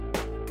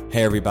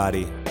Hey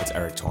everybody, it's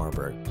Eric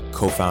Torenberg,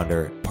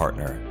 co-founder,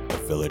 partner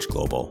of Village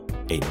Global,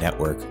 a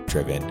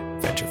network-driven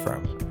venture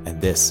firm.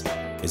 And this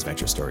is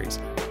Venture Stories,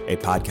 a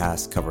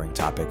podcast covering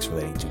topics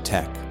relating to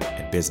tech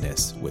and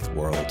business with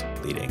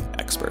world-leading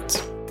experts.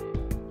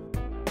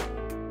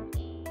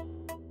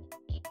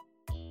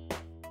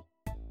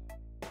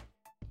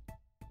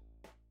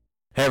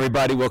 Hey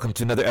everybody, welcome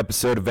to another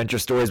episode of Venture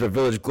Stories by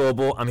Village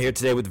Global. I'm here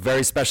today with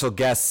very special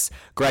guests,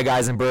 Greg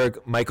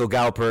Eisenberg, Michael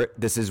Galper.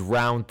 This is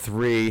round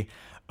 3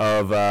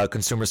 of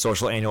Consumer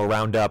Social Annual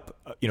Roundup.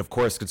 Of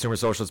course, Consumer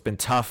Social has been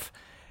tough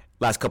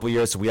last couple of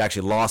years, so we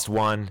actually lost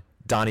one.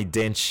 Donnie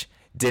Dinch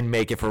didn't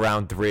make it for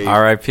round 3.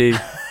 R.I.P.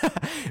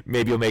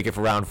 Maybe you'll make it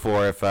for round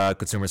 4 if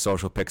Consumer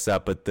Social picks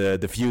up, but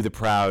the few, the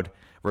proud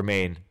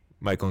remain.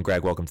 Michael and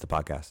Greg, welcome to the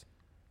podcast.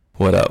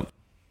 What up?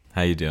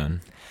 How you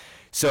doing?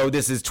 So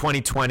this is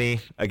 2020,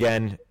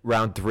 again,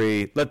 round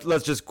 3.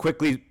 Let's just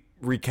quickly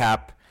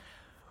recap.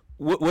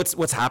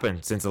 What's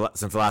happened since the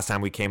last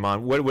time we came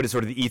on? What is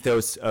sort of the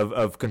ethos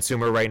of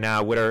consumer right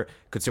now? What are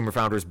consumer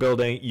founders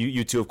building?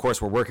 You two, of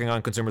course, were working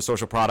on consumer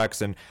social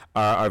products and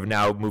have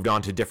now moved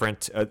on to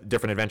different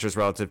adventures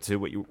relative to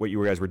what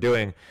you guys were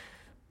doing.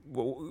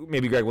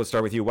 Maybe Greg, we'll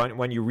start with you. Why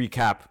don't you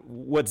recap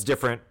what's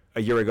different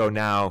a year ago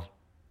now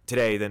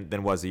today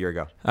than was a year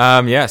ago?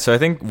 So I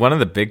think one of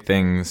the big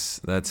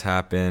things that's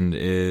happened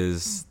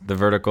is the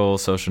vertical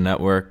social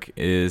network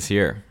is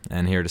here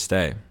and here to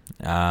stay.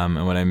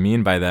 And what I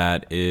mean by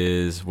that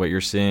is what you're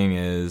seeing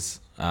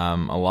is a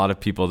lot of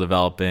people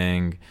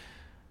developing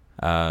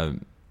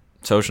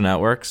social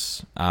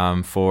networks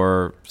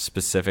for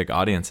specific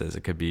audiences.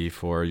 It could be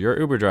for your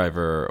Uber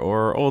driver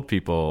or old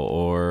people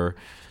or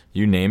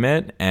you name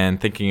it,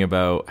 and thinking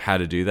about how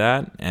to do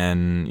that.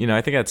 And, I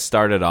think that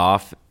started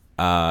off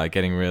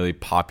getting really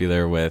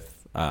popular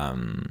with,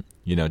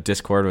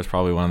 Discord was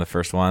probably one of the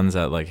first ones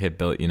that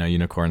hit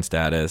unicorn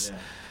status.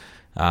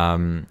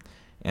 Yeah.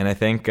 And I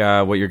think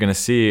what you're going to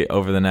see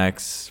over the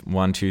next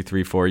 1, 2,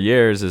 3, 4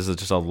 years is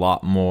just a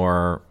lot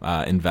more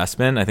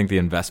investment. I think the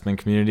investment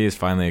community is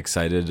finally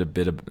excited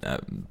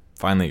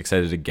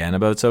again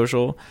about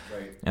social,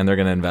 right. And they're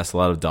going to invest a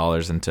lot of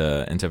dollars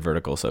into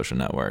vertical social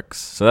networks.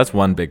 So that's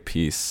one big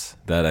piece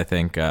that I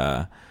think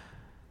that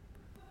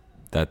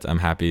I'm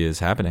happy is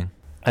happening.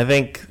 I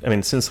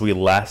mean, since we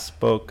last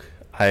spoke,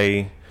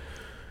 I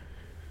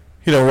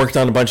worked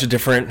on a bunch of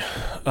different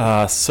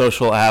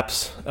social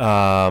apps.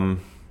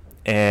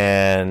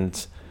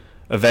 And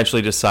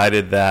eventually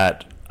decided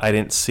that I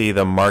didn't see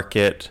the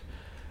market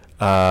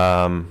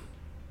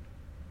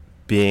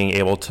being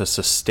able to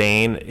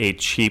sustain a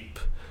cheap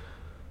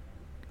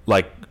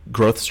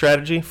growth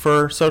strategy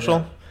for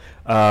social.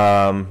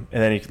 Yeah. And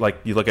then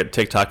you look at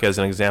TikTok as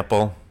an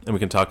example, and we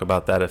can talk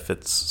about that if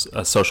it's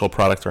a social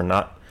product or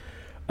not.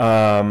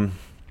 But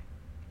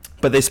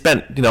they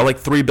spent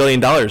 $3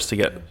 billion to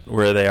get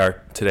where they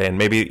are today, and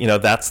maybe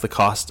that's the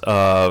cost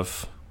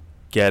of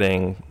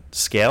getting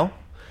scale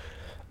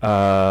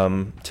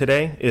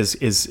today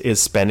is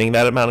spending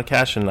that amount of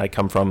cash. And I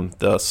come from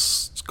the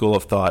school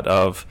of thought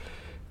of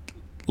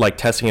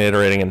testing and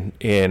iterating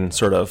in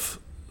sort of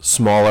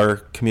smaller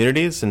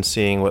communities and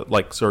seeing what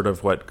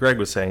Greg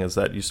was saying is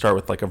that you start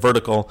with a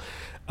vertical,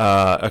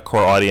 a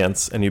core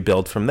audience, and you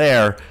build from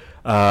there.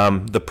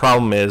 The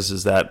problem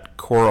is that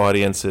core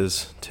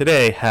audiences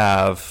today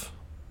have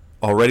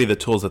already the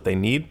tools that they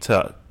need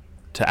to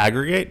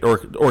aggregate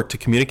or to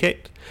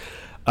communicate.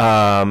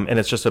 And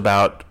it's just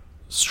about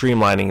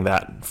streamlining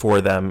that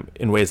for them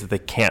in ways that they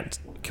can't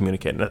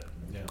communicate. And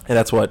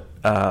that's what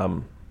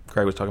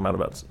Greg was talking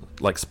about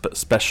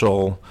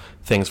special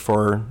things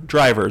for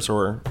drivers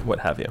or what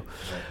have you.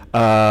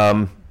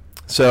 Right.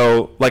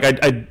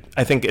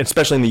 I think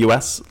especially in the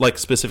U.S.,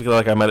 specifically,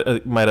 I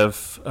might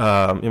have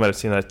you might have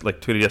seen that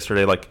tweeted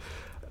yesterday,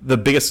 the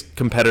biggest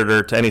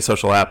competitor to any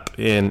social app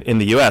in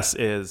the U.S.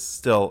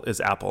 is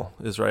Apple,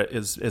 is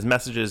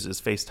Messages,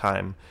 is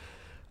FaceTime.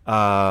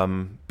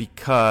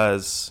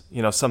 Because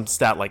some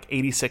stat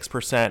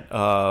 86%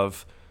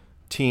 of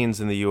teens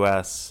in the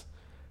U.S.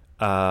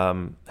 have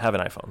an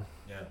iPhone.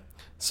 Yeah.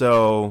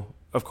 So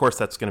of course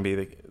that's going to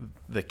be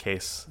the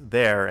case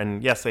there.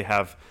 And yes, they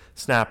have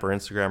Snap or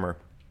Instagram or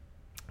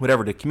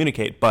whatever to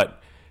communicate,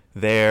 but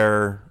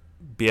their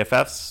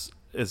BFFs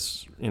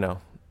is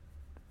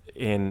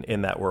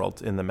in that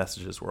world, in the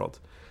Messages world.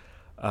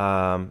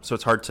 So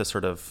it's hard to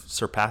sort of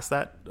surpass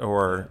that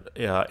or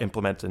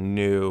implement a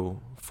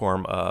new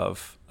form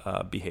of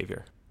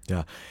behavior.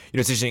 Yeah.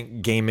 It's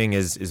interesting. Gaming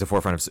is the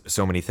forefront of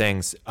so many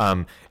things.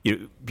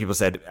 People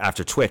said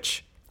after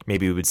Twitch,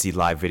 maybe we would see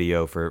live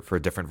video for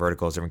different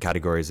verticals, different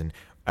categories. And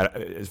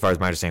as far as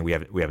my understanding,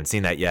 we haven't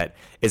seen that yet.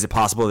 Is it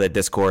possible that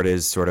Discord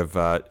is sort of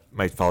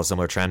might follow a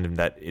similar trend and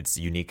that it's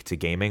unique to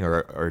gaming,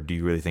 or do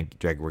you really think,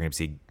 Greg, we're going to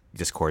see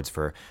Discords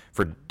for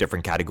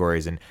different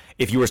categories? And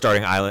if you were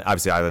starting Island,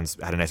 obviously Island's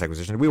had a nice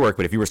acquisition of WeWork,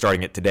 but if you were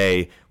starting it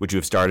today, would you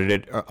have started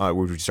it?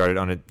 Would you start it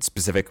on a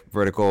specific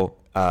vertical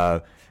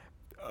of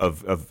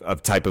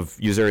type of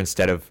user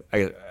instead of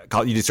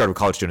you just started with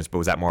college students, but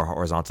was that more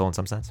horizontal in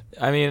some sense?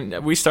 I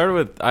mean, we started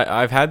with,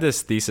 I've had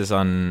this thesis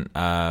on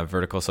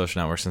vertical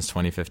social networks since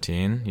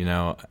 2015. You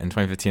know, in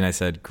 2015, I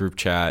said group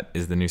chat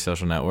is the new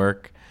social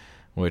network,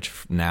 which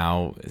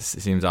now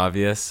seems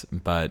obvious,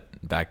 but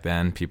back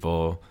then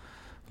people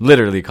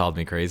literally called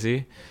me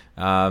crazy.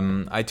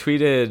 I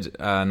tweeted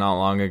not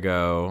long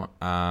ago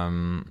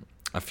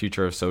a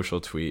future of social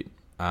tweet,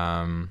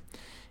 and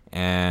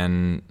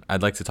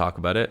I'd like to talk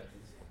about it.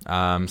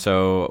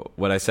 So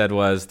what I said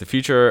was the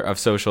future of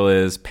social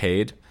is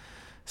paid,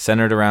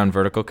 centered around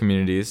vertical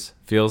communities,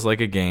 feels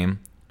like a game,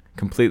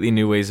 completely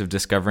new ways of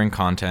discovering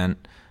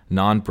content,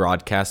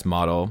 non-broadcast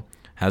model,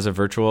 has a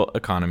virtual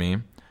economy,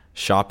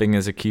 shopping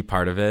is a key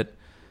part of it,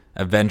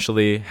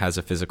 eventually has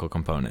a physical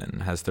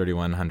component, has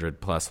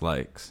 3,100 plus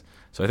likes.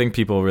 So I think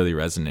people really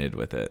resonated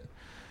with it.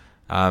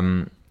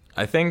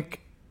 I think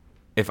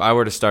if I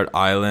were to start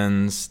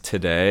Islands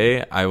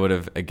today, I would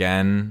have,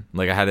 again,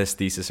 like I had this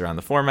thesis around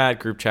the format,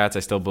 group chats.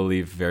 I still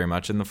believe very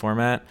much in the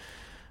format,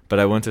 but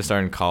I wouldn't have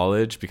started in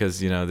college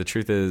because, you know, the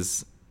truth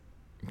is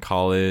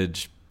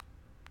college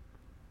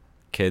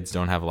kids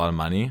don't have a lot of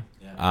money.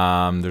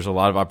 Yeah. There's a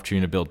lot of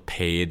opportunity to build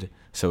paid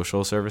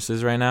social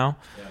services right now.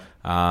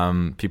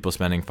 Yeah. People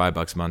spending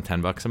 $5 a month,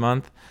 $10 a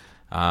month.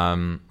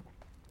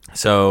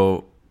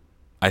 So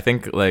I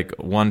think like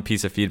one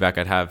piece of feedback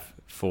I'd have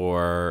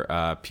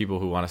for people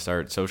who want to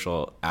start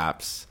social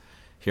apps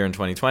here in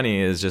 2020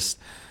 is just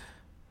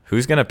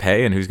who's going to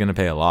pay and who's going to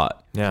pay a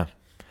lot. Yeah.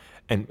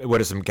 And what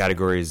are some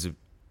categories?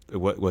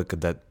 What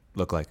could that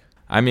look like?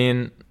 I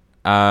mean,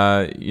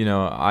 you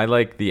know, I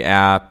like the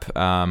app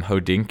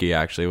Hodinkee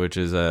actually, which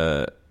is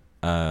an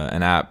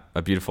app,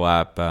 a beautiful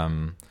app,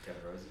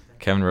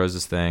 Kevin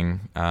Rose's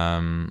thing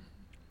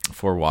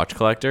for watch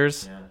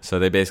collectors. Yeah. So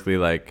they basically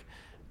like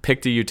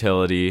picked a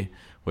utility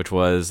which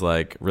was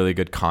like really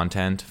good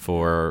content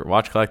for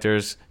watch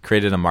collectors,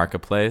 created a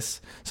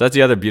marketplace. So that's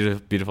the other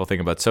beautiful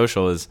thing about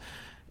social is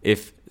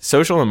if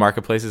social and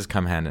marketplaces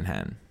come hand in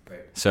hand.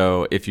 Right.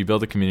 So if you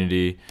build a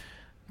community,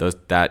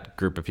 that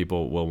group of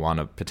people will want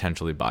to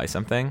potentially buy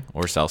something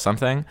or sell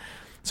something.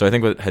 So I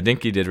think what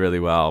Hodinkee did really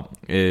well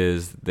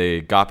is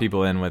they got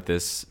people in with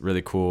this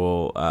really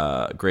cool,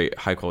 great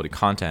high quality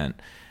content.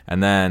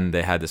 And then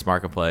they had this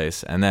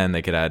marketplace, and then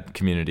they could add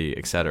community,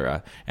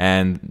 etc.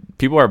 And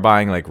people are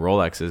buying like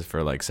Rolexes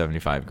for like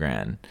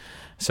 $75,000.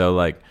 So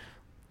like,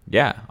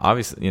 yeah,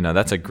 obviously, you know,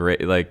 that's a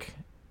great, like,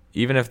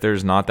 even if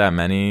there's not that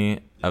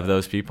many of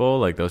those people,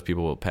 like those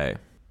people will pay.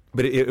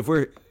 But if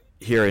we're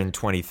here in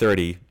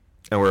 2030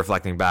 and we're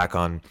reflecting back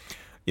on,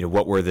 you know,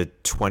 what were the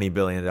 $20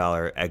 billion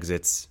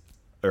exits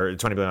or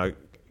 $20 billion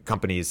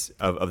companies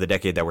of the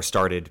decade that were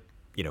started,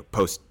 you know,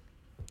 post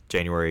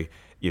January,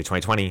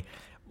 2020.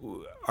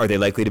 Are they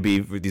likely to be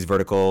these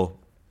vertical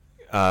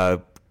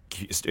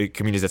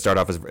communities that start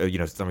off as, you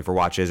know, something for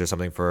watches or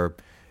something for,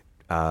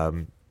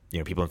 you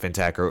know, people in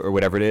fintech or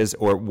whatever it is,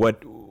 or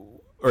what,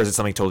 or is it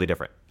something totally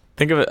different?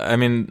 Think of it. I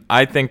mean,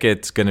 I think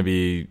it's going to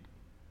be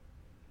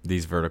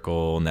these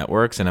vertical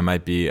networks, and it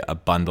might be a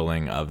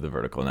bundling of the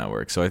vertical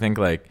network. So I think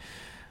like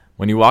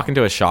when you walk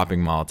into a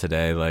shopping mall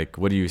today, like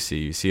what do you see?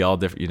 You see all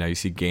different, you know, you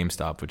see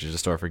GameStop, which is a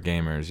store for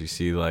gamers. You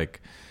see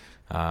like,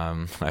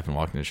 I haven't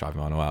walked into a shopping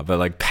mall in a while, but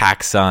like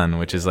PacSun,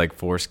 which is like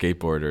for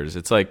skateboarders.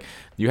 It's like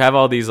you have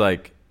all these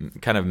like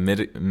kind of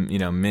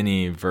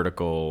mini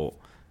vertical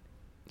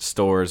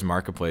stores,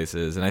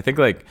 marketplaces. And I think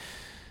like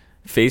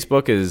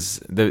Facebook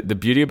is the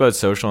beauty about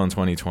social in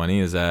 2020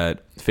 is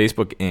that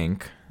Facebook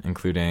Inc.,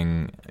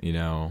 including, you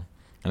know,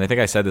 and I think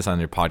I said this on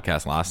your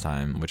podcast last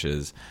time, which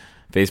is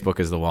Facebook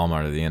is the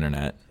Walmart of the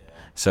internet. Yeah.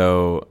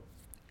 So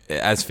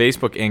as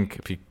Facebook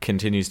Inc.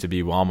 continues to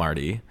be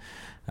Walmart-y,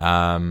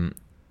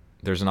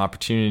 there's an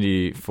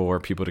opportunity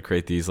for people to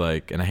create these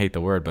like, and I hate the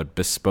word, but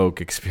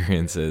bespoke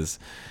experiences.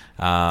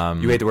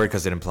 You hate the word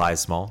because it implies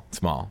small?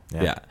 Small,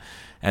 yeah.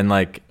 And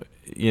like,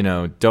 you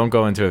know, don't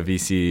go into a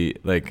VC,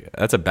 like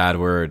that's a bad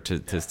word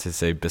to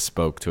say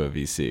bespoke to a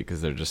VC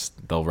because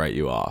they'll write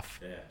you off.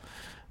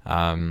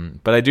 Yeah.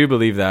 But I do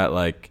believe that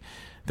like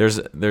there's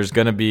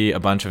going to be a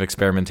bunch of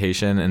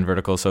experimentation in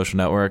vertical social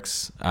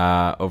networks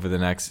over the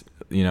next,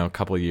 you know,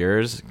 couple of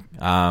years.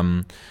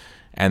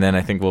 And then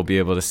I think we'll be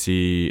able to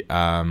see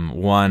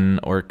one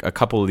or a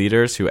couple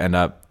leaders who end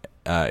up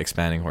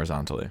expanding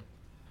horizontally.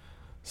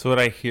 So what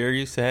I hear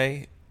you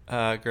say,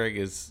 Greg,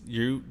 is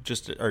you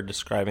just are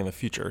describing the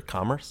future of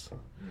commerce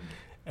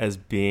as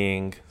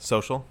being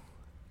social.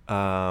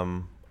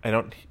 I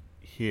don't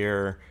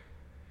hear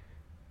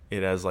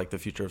it as like the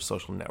future of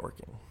social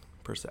networking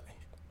per se.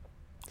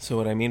 So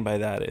what I mean by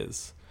that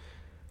is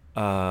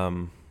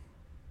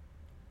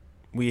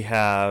we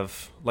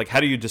have, like,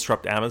 how do you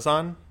disrupt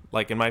Amazon?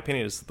 Like, in my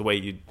opinion, is the way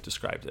you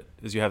described it,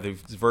 is you have these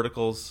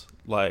verticals,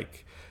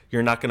 like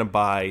you're not going to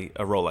buy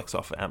a Rolex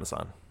off of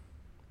Amazon,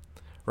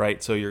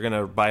 right? So you're going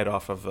to buy it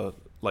off of a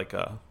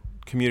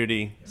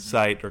community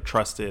site or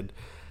trusted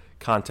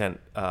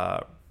content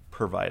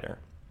provider.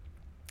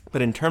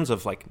 But in terms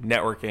of like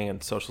networking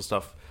and social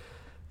stuff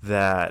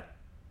that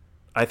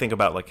I think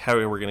about, like how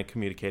we're going to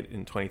communicate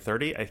in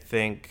 2030, I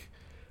think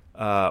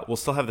we'll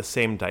still have the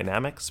same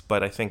dynamics,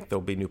 but I think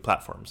there'll be new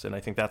platforms. And I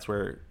think that's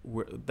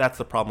that's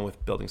the problem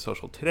with building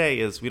social today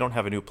is we don't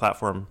have a new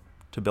platform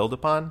to build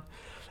upon.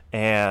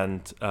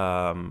 And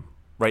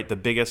right, the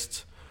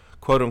biggest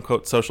quote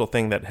unquote social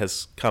thing that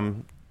has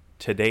come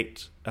to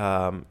date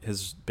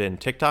has been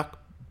TikTok,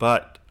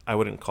 but I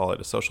wouldn't call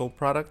it a social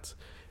product.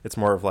 It's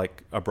more of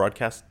like a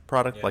broadcast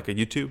product, like a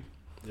YouTube,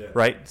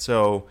 right?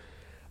 So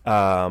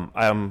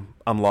I'm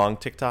long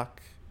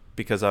TikTok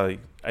because I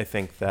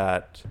think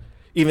that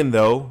even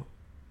though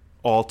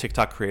all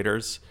TikTok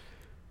creators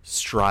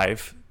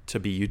strive to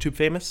be YouTube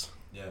famous,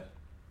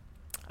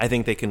 I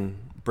think they can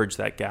bridge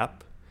that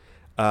gap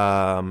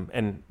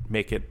and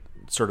make it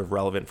sort of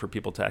relevant for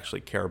people to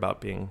actually care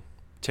about being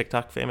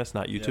TikTok famous,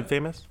 not YouTube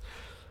famous.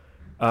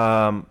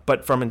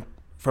 But from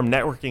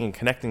networking and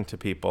connecting to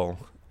people,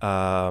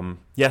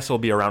 yes, it'll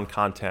be around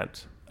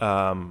content.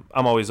 I'm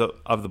always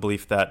of the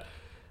belief that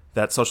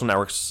social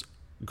networks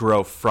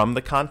grow from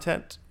the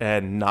content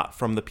and not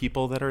from the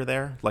people that are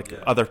there. Like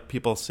other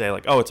people say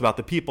like, oh, it's about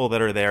the people that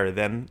are there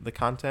than the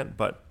content.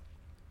 But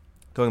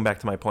going back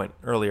to my point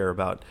earlier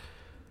about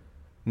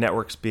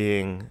networks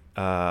being,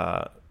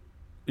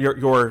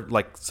 your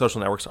like social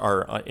networks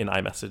are in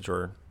iMessage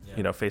or,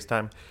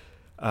 FaceTime.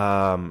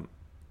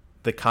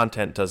 The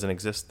content doesn't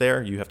exist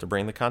there. You have to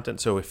bring the content.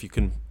 So if you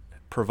can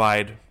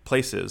provide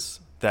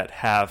places that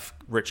have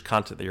rich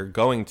content that you're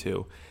going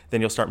to,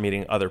 then you'll start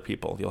meeting other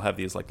people. You'll have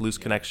these like loose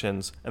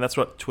connections. And that's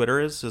what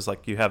Twitter is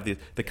like you have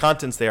the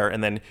content's there,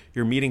 and then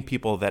you're meeting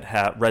people that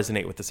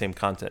resonate with the same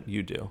content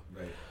you do,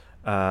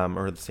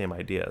 or the same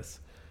ideas.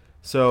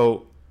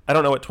 So I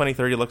don't know what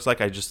 2030 looks like.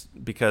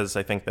 Because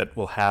I think that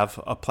we'll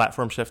have a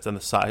platform shift and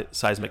the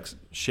seismic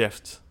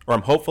shift, or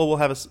I'm hopeful we'll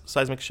have a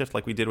seismic shift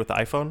like we did with the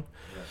iPhone.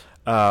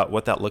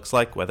 What that looks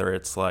like, whether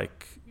it's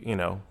like,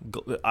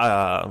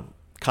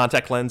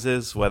 contact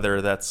lenses,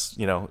 whether that's,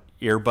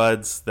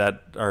 earbuds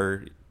that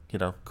are,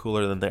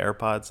 cooler than the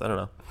AirPods. I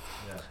don't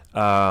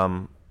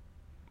know.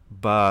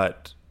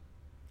 But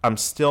I'm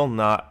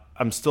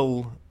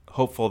still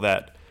hopeful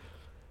that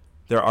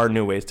there are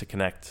new ways to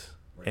connect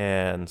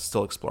and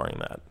still exploring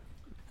that.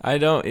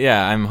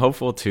 I'm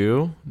hopeful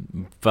too,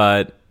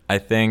 but I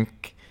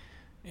think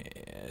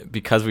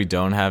because we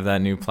don't have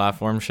that new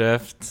platform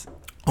shift.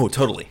 Oh,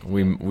 totally.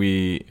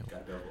 We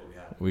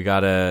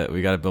gotta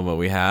build what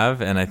we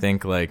have, and I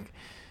think like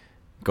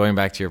going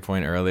back to your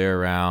point earlier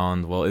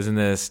around, well, isn't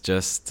this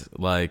just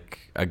like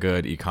a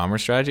good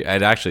e-commerce strategy?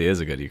 It actually is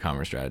a good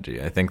e-commerce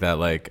strategy. I think that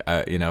like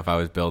if I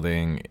was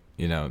building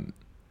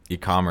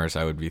e-commerce,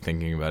 I would be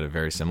thinking about it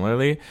very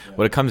similarly.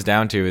 What it comes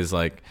down to is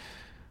like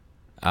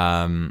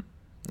Facebook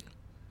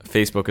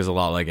is a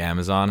lot like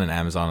Amazon, and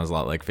Amazon is a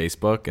lot like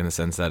Facebook in the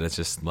sense that it's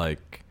just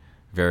like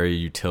very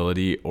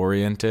utility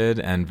oriented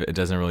and it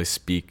doesn't really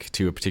speak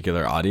to a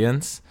particular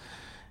audience.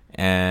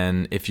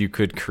 And if you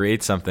could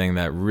create something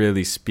that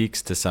really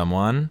speaks to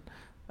someone,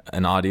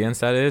 an audience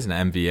that is, an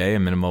MVA, a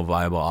minimal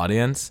viable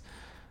audience,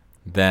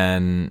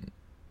 then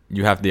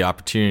you have the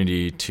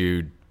opportunity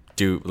to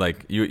do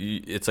like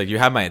it's like you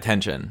have my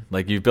attention.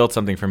 Like you've built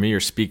something for me, you're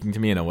speaking to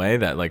me in a way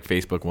that like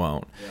Facebook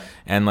won't.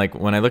 And like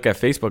when I look at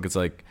Facebook, it's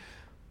like,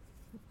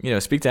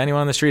 speak to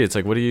anyone on the street. It's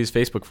like, what do you use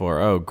Facebook for?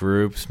 Oh,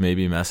 groups,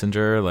 maybe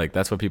Messenger. Like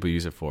that's what people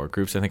use it for.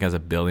 Groups, I think, has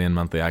 1 billion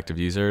monthly active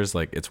users.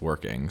 Like it's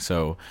working.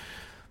 So,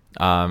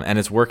 and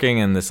it's working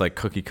in this like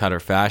cookie cutter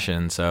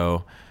fashion.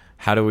 So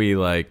how do you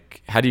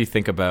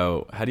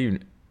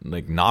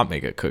not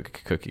make it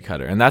cookie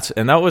cutter? And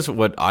that was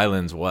what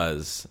Islands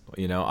was.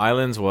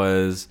 Islands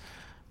was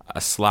a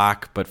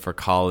Slack, but for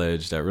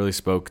college that really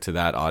spoke to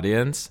that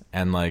audience.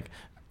 And like,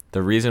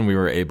 the reason we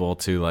were able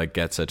to like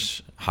get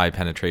such high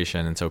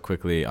penetration and so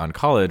quickly on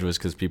college was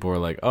because people were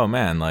like, "Oh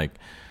man, like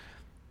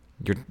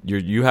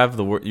you have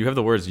the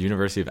words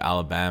University of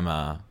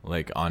Alabama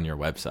like on your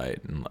website,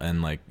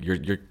 and like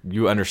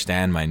you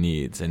understand my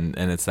needs, and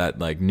it's that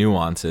like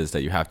nuances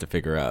that you have to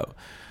figure out."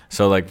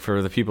 So like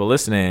for the people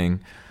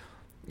listening,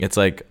 it's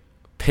like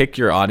pick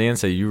your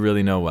audience that you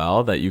really know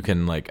well, that you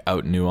can like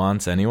out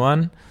nuance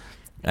anyone,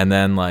 and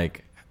then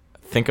like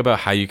think about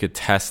how you could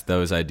test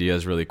those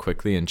ideas really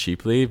quickly and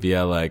cheaply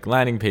via like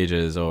landing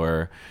pages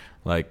or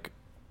like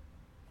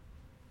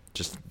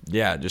just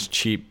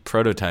cheap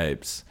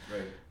prototypes.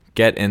 Right.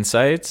 Get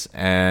insights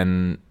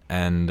and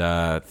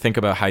think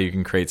about how you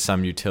can create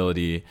some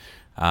utility.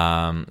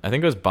 I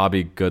think it was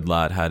Bobby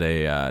Goodlatte had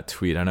a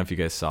tweet. I don't know if you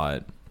guys saw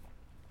it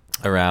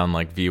around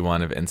like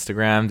V1 of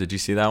Instagram. Did you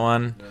see that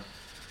one? No.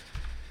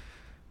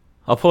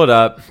 I'll pull it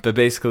up, but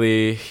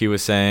basically he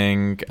was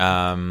saying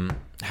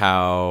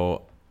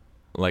how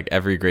like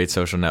every great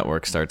social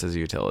network starts as a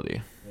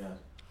utility.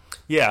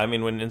 Yeah, I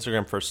mean, when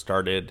Instagram first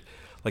started,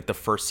 like the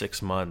first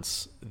 6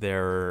 months,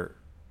 the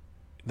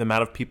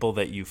amount of people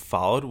that you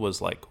followed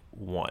was like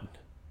 1.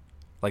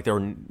 Like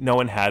no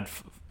one had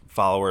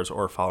followers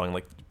or following.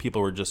 Like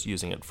people were just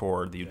using it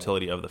for the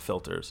utility of the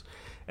filters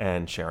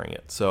and sharing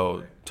it.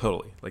 So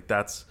totally, like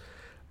that's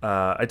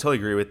I totally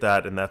agree with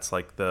that, and that's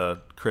like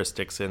the Chris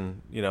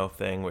Dixon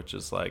thing, which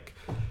is like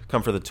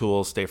come for the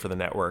tools, stay for the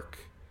network.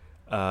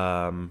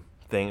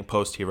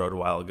 post he wrote a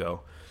while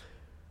ago.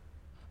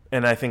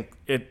 And I think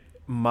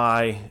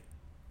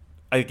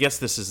I guess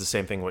this is the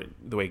same thing.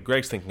 The way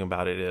Greg's thinking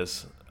about it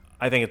is,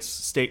 I think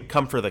it's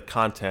come for the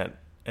content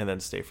and then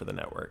stay for the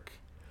network.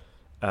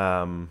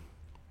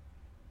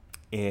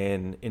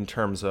 In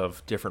terms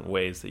of different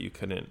ways that you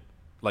couldn't,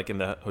 like in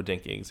the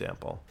Hodinkee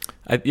example.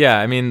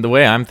 I mean, the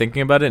way I'm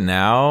thinking about it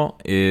now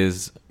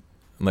is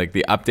like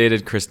the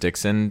updated Chris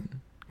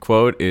Dixon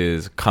quote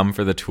is "Come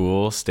for the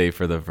tool, stay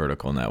for the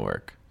vertical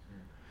network."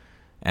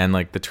 And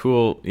like the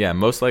tool, yeah,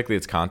 most likely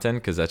it's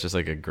content because that's just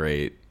like a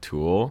great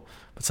tool.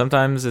 But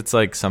sometimes it's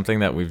like something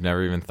that we've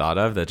never even thought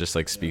of that just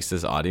like speaks to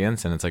this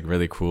audience, and it's like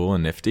really cool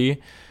and nifty.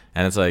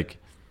 And it's like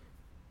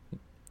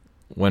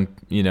when,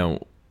 you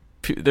know,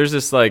 there's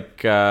this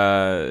like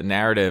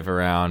narrative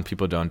around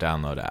people don't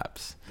download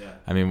apps. Yeah.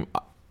 I mean,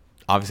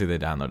 obviously they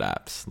download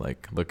apps.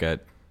 Like look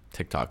at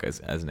TikTok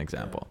as an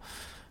example.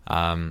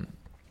 Yeah.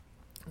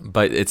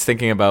 But it's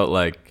thinking about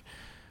like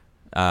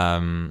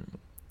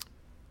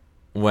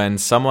when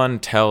someone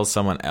tells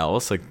someone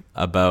else like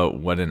about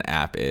what an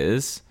app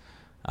is,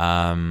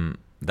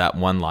 that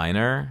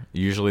one-liner,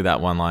 usually that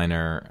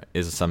one-liner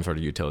is some sort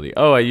of utility.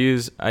 Oh, I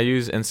use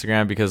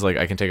Instagram because like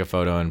I can take a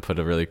photo and put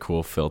a really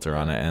cool filter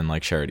on it and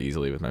like share it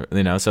easily with my,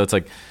 you know. So it's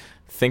like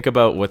think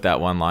about what that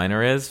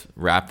one-liner is,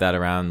 wrap that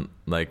around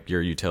like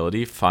your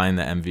utility, find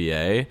the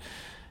MVA,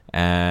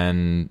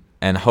 and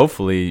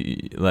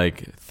hopefully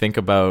like think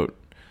about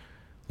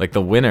like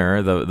the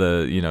winner,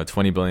 the you know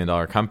 $20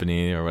 billion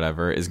company or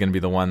whatever is going to be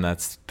the one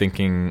that's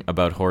thinking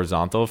about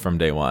horizontal from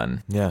day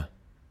one. Yeah.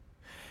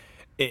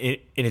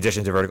 In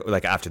addition to vertical,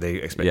 like after they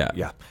expect,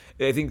 yeah.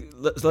 I think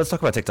let's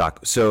talk about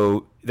TikTok.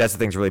 So that's the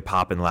thing's really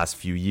popped in the last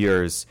few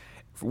years.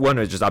 One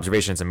is just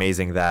observation. It's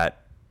amazing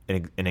that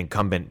an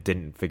incumbent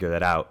didn't figure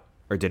that out,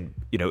 or didn't,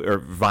 you know, or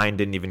Vine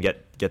didn't even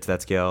get to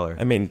that scale. Or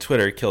I mean,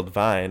 Twitter killed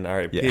Vine,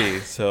 RIP. Yeah.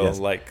 So yes.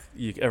 like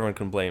everyone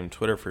can blame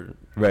Twitter for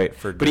right.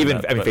 For but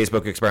even that, I mean,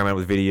 Facebook experimented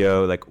with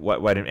video. Like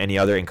why didn't any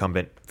other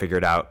incumbent figure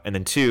it out? And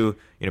then two,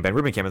 you know, Ben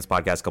Rubin came on this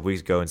podcast a couple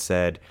weeks ago and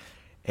said,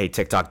 "Hey,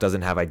 TikTok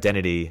doesn't have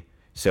identity,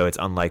 so it's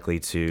unlikely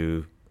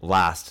to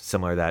last."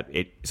 Similar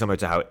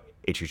to how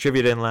HQ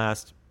Trivia didn't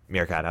last,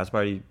 Meerkat House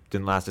Party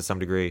didn't last to some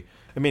degree.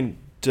 I mean,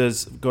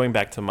 going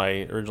back to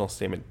my original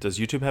statement, does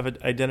YouTube have an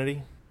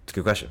identity? It's a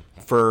good question.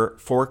 For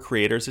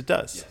creators, it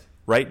does. Yes.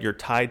 Right? You're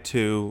tied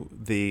to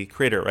the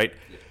creator, right?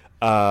 Yes.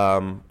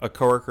 A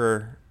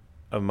coworker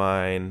of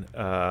mine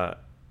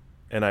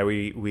and I,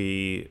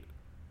 we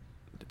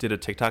did a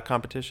TikTok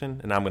competition,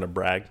 and I'm going to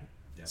brag.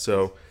 Yeah,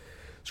 so please.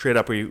 Straight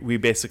up, we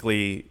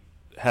basically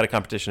had a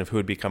competition of who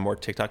would become more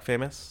TikTok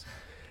famous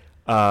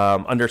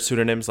under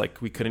pseudonyms.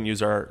 Like we couldn't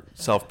use our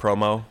self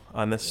promo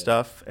on this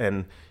stuff.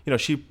 And, you know,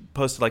 she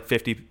posted like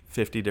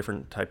 50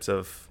 different types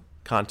of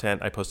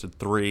content. I posted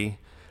 3.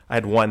 I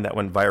had one that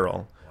went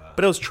viral,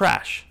 but it was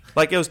trash.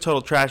 Like it was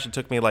total trash. It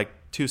took me like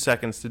 2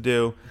 seconds to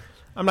do.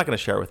 I'm not going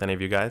to share it with any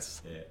of you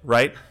guys,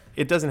 right?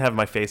 It doesn't have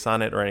my face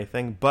on it or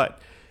anything,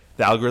 but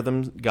the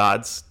algorithm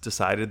gods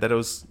decided that it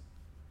was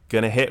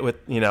going to hit with,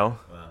 you know,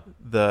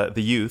 the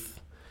youth.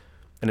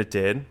 And it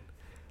did.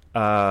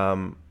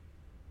 And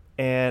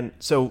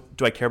so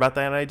do I care about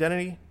that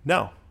identity?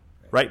 No.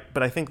 Right?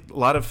 But I think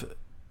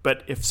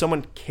but if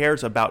someone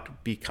cares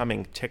about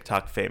becoming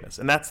TikTok famous,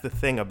 and that's the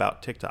thing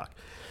about TikTok,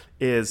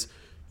 is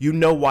you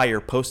know why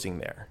you're posting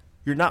there.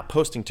 You're not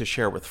posting to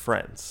share with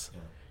friends. Yeah.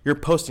 You're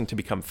posting to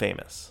become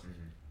famous.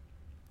 Mm-hmm.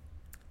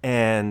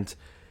 And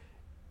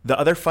the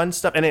other fun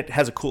stuff, and it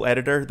has a cool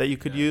editor that you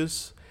could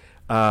use,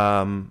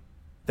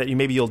 that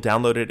you'll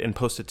download it and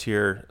post it to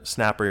your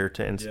Snap or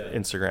to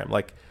Instagram.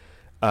 Like,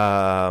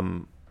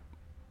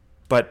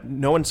 but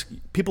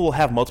people will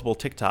have multiple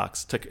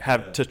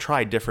TikToks to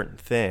try different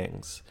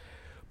things.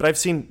 But I've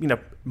seen, you know,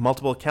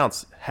 multiple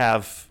accounts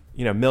have,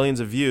 you know, millions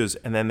of views,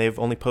 and then they've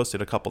only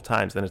posted a couple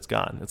times, then it's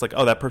gone. It's like,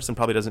 oh, that person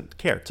probably doesn't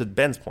care. To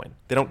Ben's point,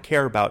 they don't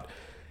care about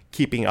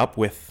keeping up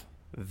with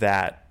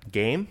that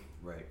game.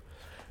 Right.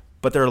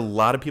 But there are a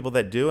lot of people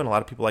that do, and a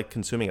lot of people like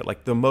consuming it.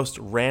 Like the most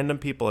random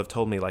people have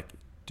told me, like,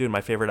 dude,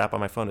 my favorite app on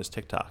my phone is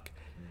TikTok.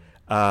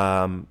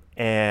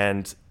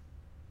 And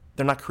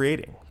they're not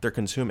creating, they're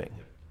consuming.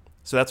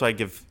 So that's why I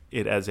give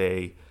it as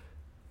a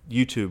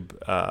YouTube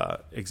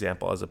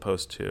example as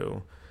opposed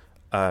to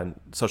a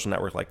social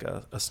network like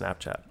a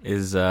Snapchat.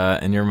 Is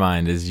in your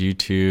mind, is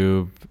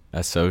YouTube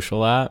a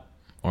social app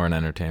or an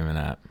entertainment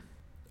app?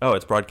 Oh,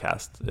 it's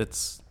broadcast.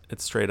 It's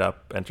straight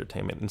up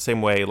entertainment. In the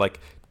same way, like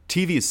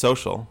TV is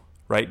social,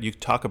 right? You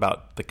talk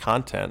about the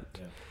content.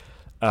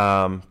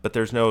 Yeah. But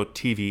there's no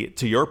TV,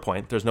 to your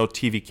point, there's no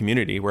TV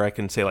community where I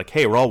can say like,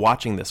 hey, we're all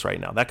watching this right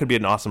now. That could be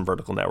an awesome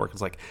vertical network.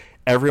 It's like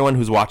everyone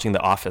who's watching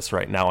The Office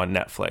right now on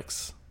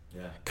Netflix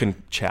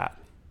can chat,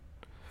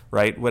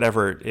 right?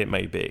 Whatever it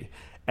may be.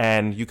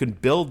 And you can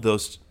build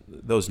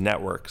those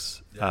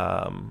networks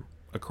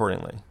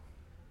accordingly.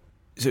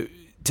 So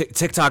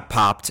TikTok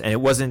popped, and it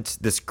wasn't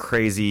this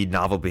crazy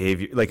novel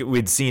behavior. Like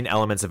we'd seen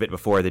elements of it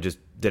before. They just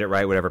did it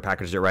right, whatever,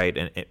 packaged it right.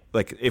 And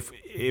like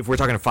if we're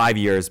talking 5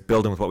 years,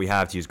 building with what we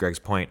have, to use Greg's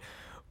point,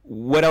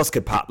 what else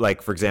could pop?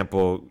 Like for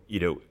example, you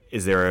know,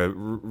 is there a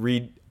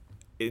read?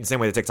 In the same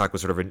way that TikTok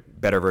was sort of a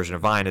better version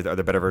of Vine, are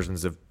there better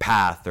versions of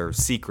Path or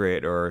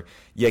Secret or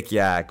Yik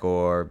Yak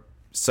or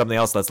something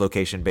else that's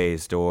location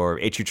based, or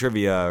HU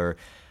Trivia or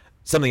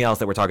something else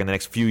that we're talking the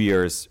next few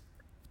years?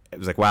 It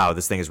was like, wow,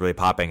 this thing is really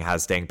popping,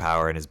 has staying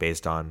power, and is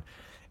based on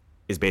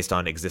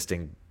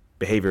existing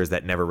behaviors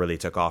that never really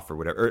took off or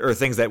whatever, or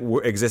things that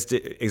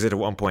existed at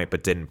one point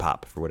but didn't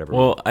pop for whatever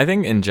reason. Well, I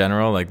think in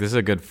general, like, this is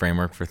a good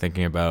framework for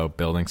thinking about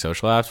building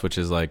social apps, which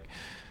is like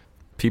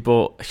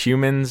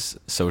humans'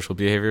 social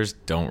behaviors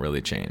don't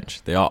really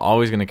change. They're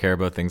always going to care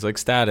about things like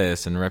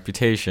status and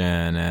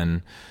reputation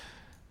and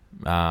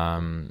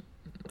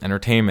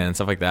entertainment and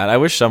stuff like that. I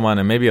wish someone,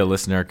 and maybe a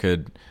listener,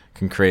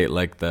 can create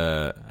like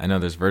I know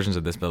there's versions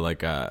of this, but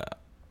like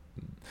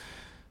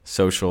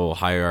social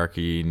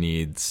hierarchy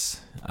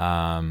needs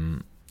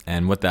and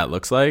what that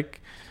looks like.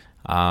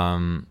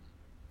 One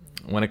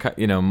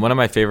of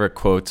my favorite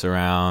quotes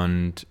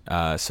around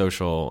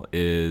social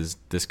is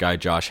this guy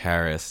Josh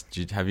Harris.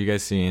 Have you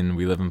guys seen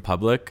We Live in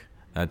Public,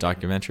 that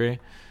documentary?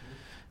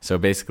 So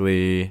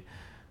basically,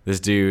 this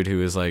dude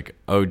who is like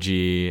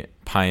OG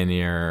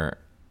pioneer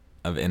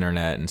of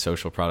internet and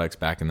social products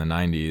back in the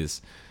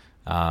 90s.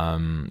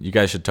 You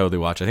guys should totally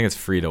watch. I think it's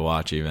free to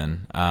watch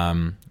even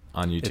on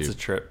YouTube. It's a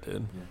trip,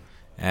 dude.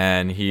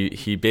 And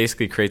he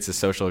basically creates a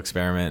social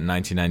experiment in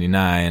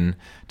 1999,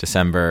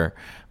 December,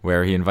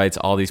 where he invites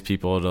all these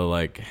people to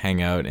like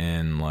hang out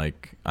in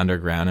like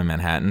underground in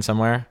Manhattan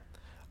somewhere.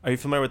 Are you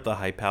familiar with the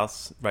Hype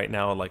House right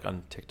now, like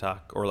on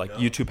TikTok or like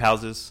YouTube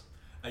houses?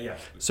 Yeah.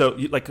 So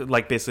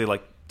like basically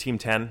like Team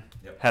 10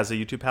 has a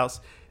YouTube house.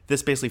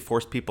 This basically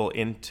forced people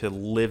into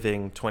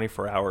living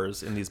 24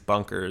 hours in these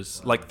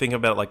bunkers. Wow. Like think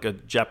about like a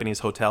Japanese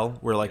hotel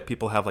where like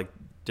people have like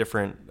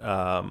different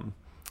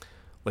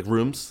like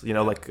rooms, you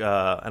know, like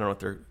I don't know what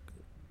they're,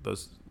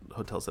 those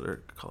hotels that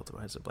are called,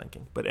 why is it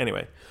blanking? But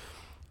anyway,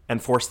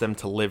 and force them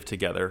to live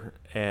together.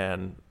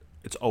 And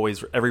it's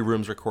always, every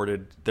room's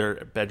recorded, their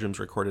bedroom's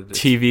recorded.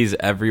 TVs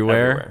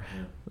everywhere.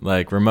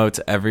 Like remotes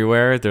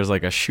everywhere. There's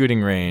like a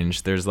shooting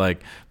range. There's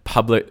like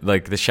public,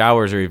 like the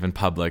showers are even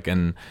public.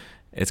 And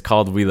it's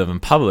called We Live in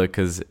Public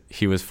because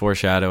he was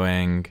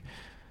foreshadowing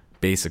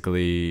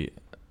basically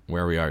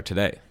where we are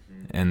today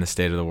and the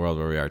state of the world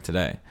where we are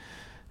today.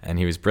 And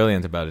he was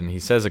brilliant about it. And he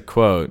says a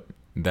quote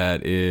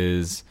that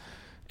is,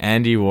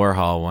 Andy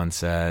Warhol once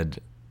said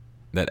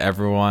that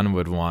everyone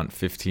would want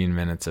 15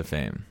 minutes of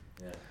fame.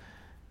 Yeah.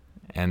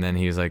 And then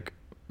he was like,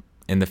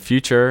 in the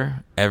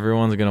future,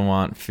 everyone's going to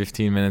want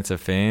 15 minutes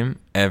of fame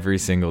every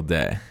single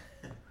day.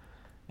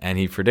 And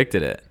he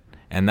predicted it.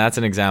 And that's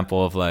an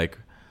example of like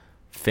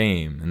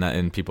fame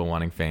and people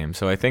wanting fame.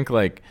 So I think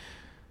like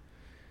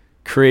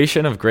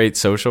creation of great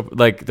social,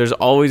 like there's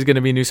always going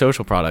to be new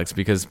social products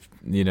because,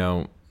 you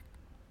know,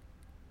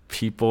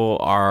 people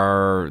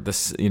are the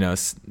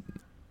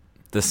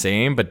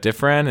same but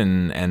different,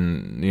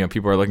 and you know,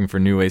 people are looking for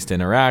new ways to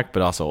interact,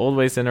 but also old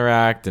ways to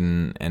interact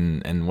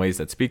and ways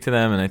that speak to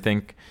them. And I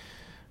think,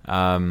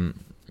 I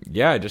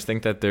just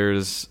think that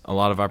there's a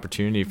lot of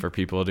opportunity for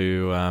people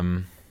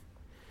to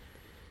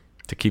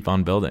keep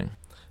on building.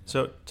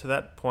 So to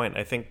that point,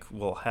 I think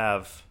we'll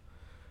have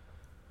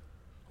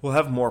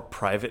more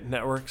private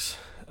networks,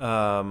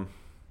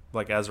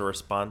 like as a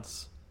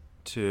response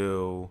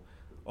to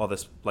all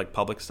this like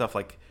public stuff.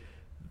 Like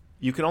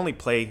you can only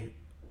play,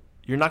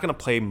 you're not going to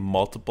play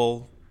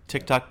multiple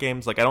TikTok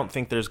games. Like I don't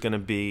think there's going to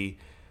be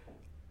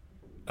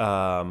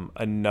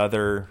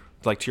another,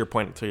 like to your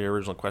point, to your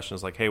original question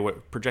is like, hey,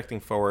 projecting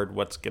forward,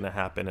 what's going to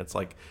happen? It's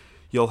like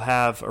you'll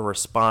have a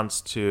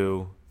response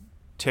to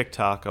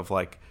TikTok of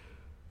like,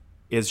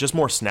 is just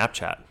more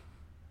Snapchat.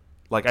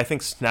 Like I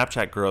think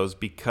Snapchat grows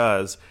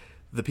because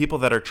the people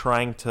that are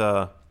trying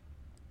to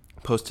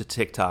post to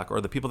TikTok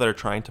or the people that are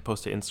trying to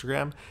post to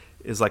Instagram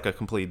is like a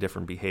completely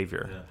different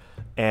behavior.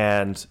 Yeah.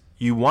 And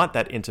you want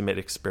that intimate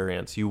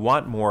experience. You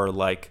want more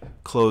like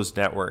closed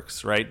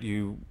networks, right?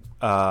 You,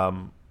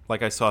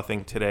 like I saw a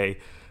thing today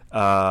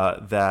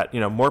that,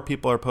 you know, more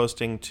people are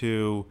posting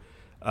to,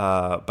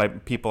 by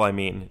people I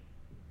mean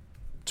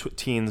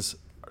teens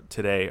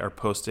today are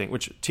posting,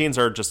 which teens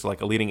are just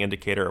like a leading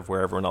indicator of where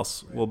everyone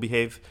else will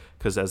behave,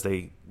 because as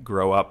they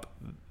grow up,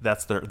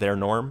 that's their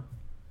norm,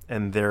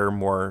 and they're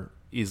more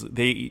easily,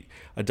 they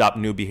adopt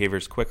new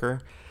behaviors quicker.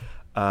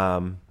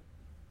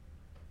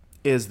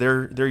 Is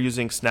they're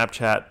using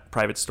Snapchat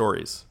private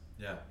stories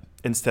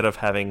instead of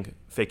having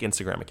fake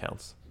Instagram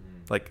accounts.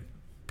 Like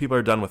people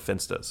are done with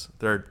Finstas.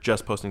 They're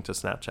just posting to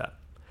Snapchat.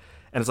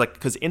 And it's like,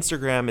 because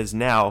Instagram is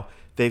now,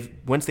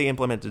 once they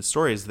implemented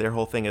stories, their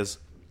whole thing is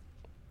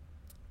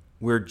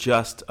we're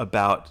just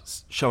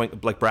about showing,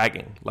 like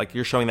bragging, like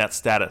you're showing that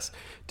status.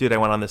 Dude, I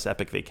went on this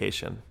epic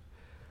vacation,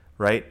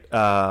 right?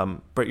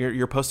 But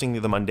you're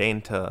posting the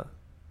mundane to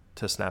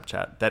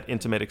Snapchat, that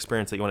intimate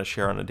experience that you want to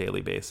share on a daily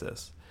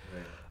basis.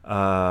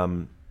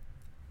 Right.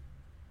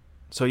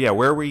 So yeah,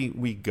 where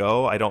we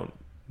go, I don't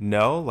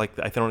know. Like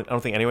I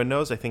don't think anyone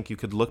knows. I think you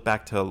could look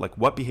back to like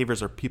what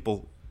behaviors are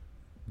people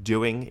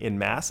doing in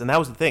mass. And that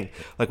was the thing.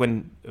 Like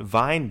when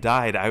Vine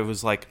died, I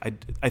was like,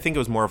 I think it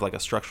was more of like a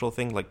structural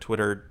thing. Like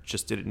Twitter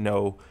just didn't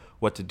know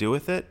what to do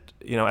with it,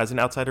 as an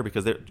outsider,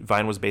 because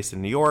Vine was based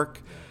in New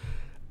York,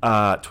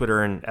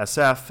 Twitter and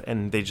SF,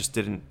 and they just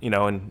didn't,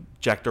 and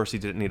Jack Dorsey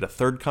didn't need a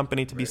third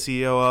company to be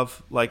CEO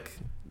of. Like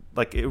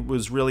it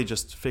was really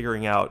just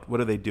figuring out what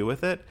do they do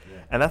with it. Yeah.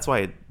 And that's why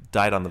it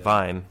died on the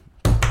Vine.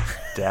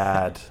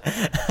 Dad.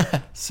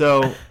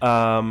 So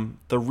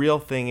the real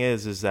thing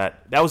is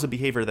that was a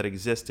behavior that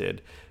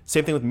existed.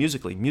 Same thing with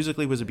Musical.ly.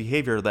 Musical.ly was a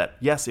behavior that,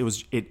 yes,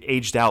 it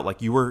aged out. Like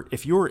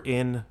if you were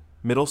in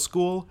middle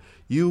school,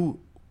 you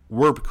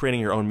were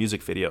creating your own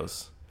music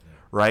videos,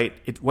 right?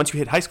 Once you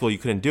hit high school, you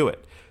couldn't do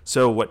it.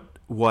 So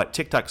what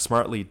TikTok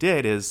smartly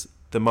did is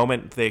the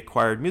moment they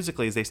acquired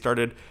Musical.ly is they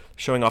started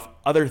showing off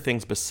other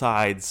things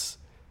besides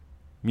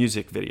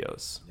music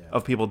videos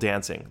of people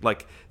dancing.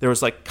 Like there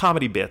was like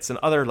comedy bits and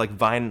other like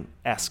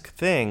Vine-esque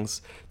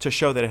things to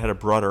show that it had a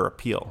broader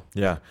appeal.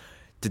 Yeah.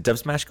 Did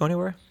Dubsmash go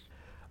anywhere?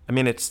 I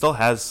mean, it still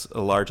has a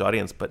large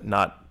audience, but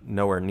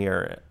nowhere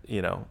near,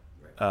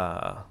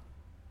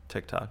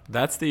 TikTok.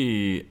 That's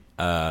the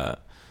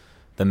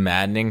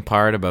maddening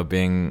part about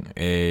being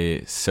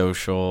a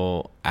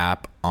social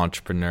app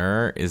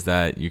entrepreneur, is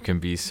that you can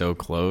be so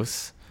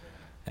close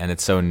and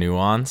it's so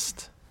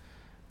nuanced,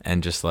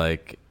 and just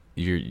like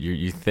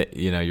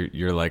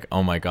you're like,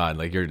 oh my god,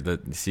 like you're the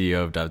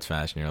CEO of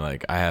Dubsmash and you're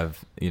like, I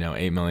have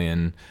 8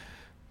 million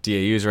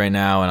DAUs right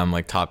now and I'm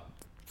like top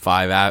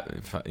 5 app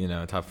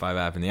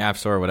in the App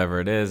Store,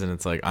 whatever it is, and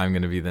it's like I'm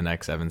gonna be the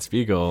next Evan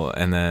Spiegel,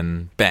 and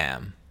then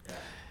bam,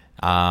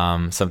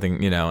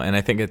 something, and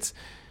I think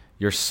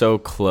you're so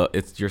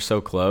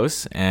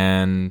close.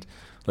 And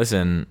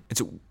listen,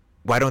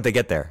 why don't they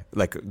get there?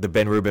 Like the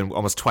Ben Rubin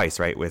almost twice,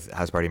 right? With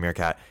House Party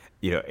Meerkat,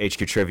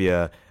 HQ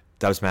Trivia,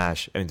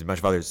 Dubsmash, and a bunch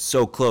of others.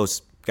 So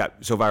close, got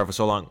so viral for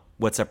so long.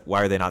 What's up?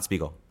 Why are they not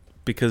Spiegel?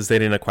 Because they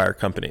didn't acquire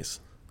companies.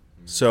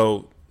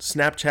 So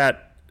Snapchat,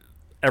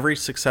 every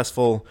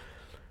successful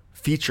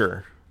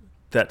feature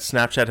that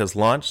Snapchat has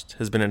launched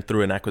has been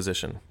through an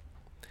acquisition.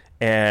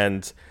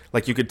 And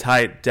like you could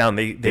tie it down.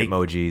 They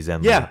emojis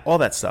and all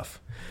that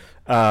stuff.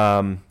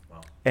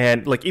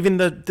 And like even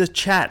the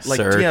chat, like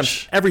search.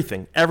 DMs,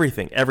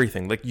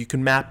 everything. Like you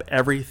can map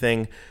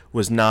everything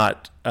was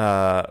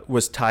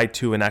tied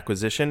to an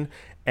acquisition,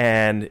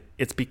 and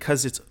it's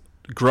because it's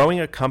growing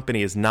a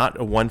company is not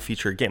a one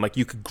feature game. Like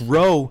you could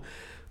grow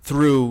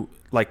through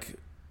like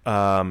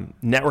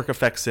network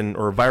effects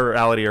or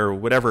virality or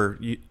whatever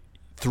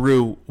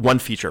through one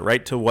feature,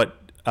 right? To what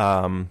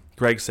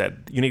Greg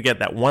said, you need to get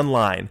that one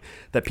line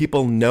that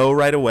people know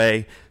right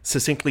away,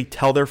 succinctly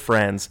tell their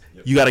friends,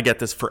 you got to get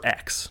this for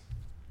X.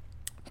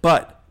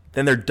 But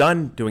then they're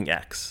done doing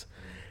X.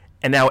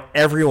 And now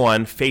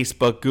everyone,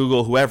 Facebook,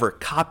 Google, whoever,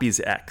 copies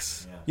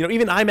X. Yeah.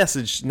 Even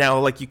iMessage now,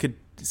 like you could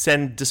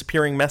send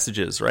disappearing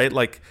messages, right?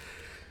 Like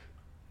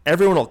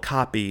everyone will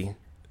copy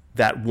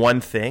that one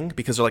thing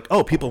because they're like,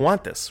 oh, people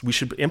want this. We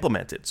should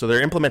implement it. So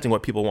they're implementing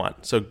what people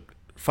want. So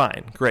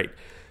fine, great.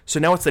 So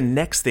now it's the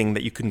next thing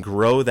that you can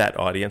grow that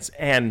audience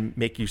and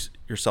make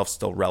yourself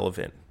still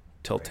relevant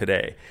till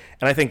today.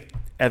 And I think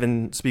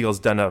Evan Spiegel's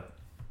done a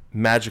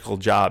magical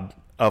job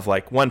of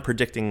like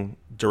predicting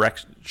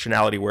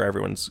directionality where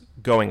everyone's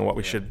going and what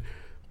we should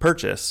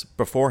purchase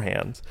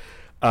beforehand.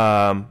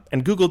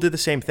 And Google did the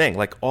same thing.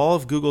 Like all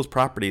of Google's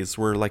properties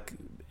were like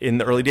in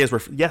the early days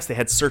where yes, they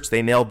had search,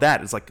 they nailed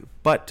that. It's like,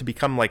 but to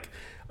become like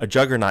a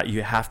juggernaut,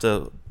 you have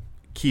to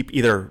keep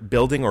either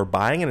building or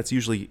buying, and it's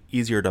usually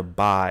easier to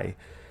buy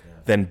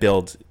than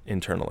build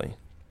internally.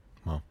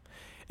 Well,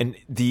 and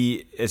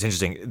it's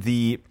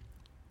interesting.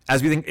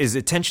 As we think, is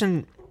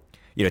attention,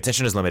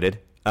 attention is limited.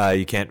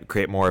 You can't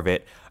create more of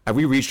it. Have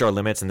we reached our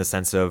limits in the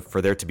sense of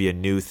for there to be a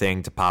new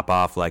thing to pop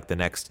off, like the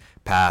next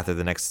path or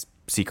the next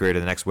secret or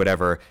the next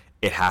whatever,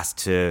 it has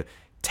to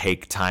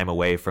take time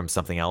away from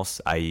something else,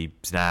 i.e.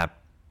 Snap,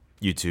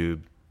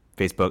 YouTube,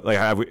 Facebook?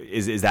 Like,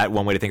 is that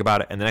one way to think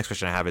about it? And the next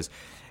question I have is,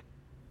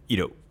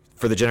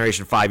 for the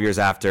generation 5 years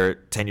after,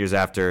 10 years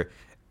after,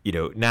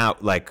 now,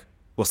 like,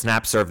 will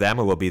Snap serve them,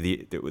 or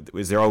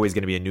is there always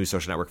going to be a new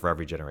social network for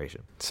every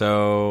generation?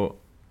 So,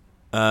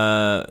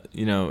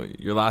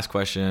 your last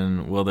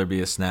question, will there be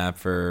a Snap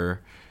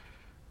for,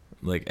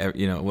 like,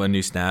 one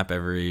new Snap for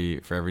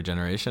every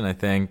generation? I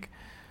think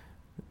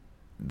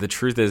the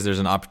truth is there's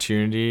an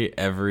opportunity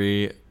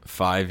every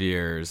 5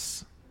 to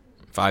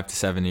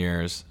 7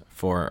 years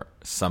for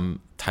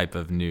some type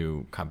of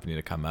new company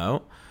to come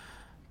out.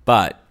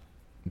 But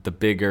the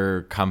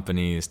bigger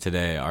companies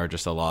today are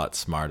just a lot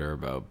smarter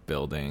about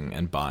building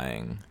and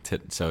buying.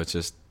 So it's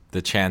just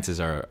the chances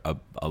are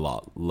a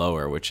lot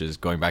lower, which is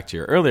going back to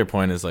your earlier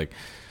point is like,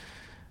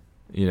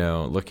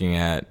 looking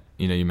at,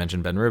 you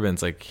mentioned Ben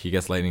Rubin's, like he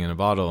gets lightning in a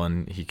bottle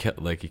and he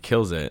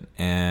kills it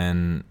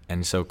and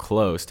so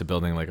close to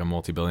building like a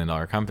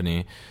multi-billion-dollar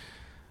company.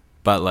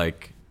 But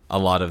like a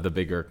lot of the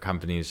bigger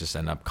companies just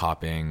end up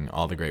copying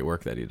all the great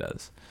work that he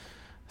does.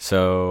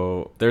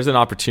 So there's an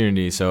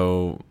opportunity.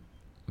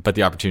 But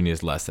the opportunity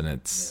is less than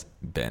it's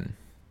been.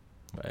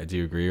 Do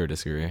you agree or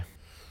disagree?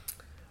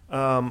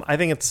 I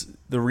think it's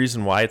the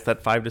reason why it's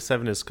that 5 to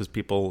 7 is because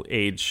people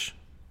age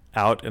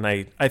out, and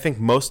I think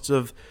most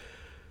of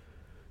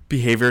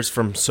behaviors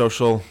from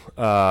social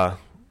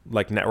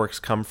like networks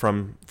come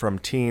from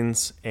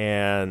teens,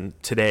 and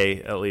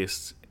today at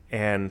least,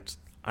 and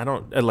I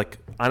don't like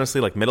honestly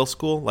like middle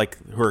school, like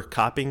who are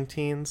copying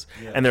teens,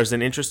 and there's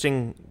an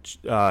interesting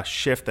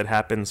shift that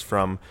happens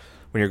from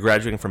when you're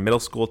graduating from middle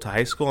school to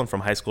high school and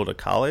from high school to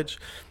college,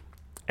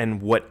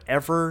 and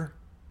whatever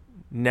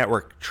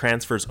network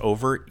transfers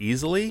over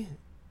easily,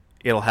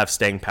 it'll have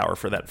staying power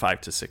for that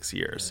 5 to 6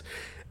 years.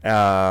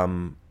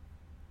 And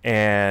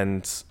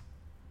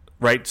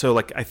right, so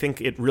like I think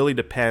it really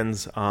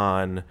depends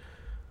on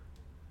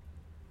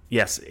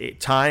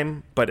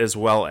time, but as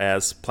well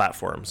as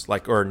platforms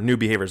like or new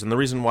behaviors. And the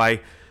reason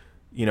why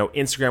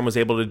Instagram was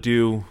able to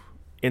do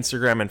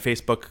Instagram and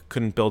Facebook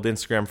couldn't build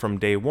Instagram from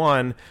day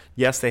one,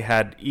 yes, they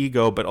had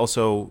ego, but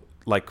also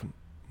like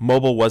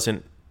mobile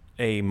wasn't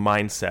a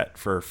mindset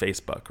for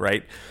Facebook,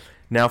 right?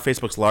 Now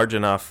Facebook's large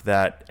enough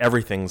that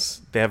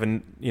they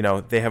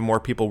have more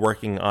people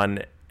working on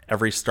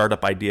every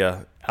startup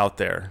idea out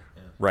there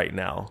right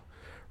now,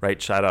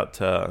 right? Shout out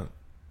to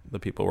the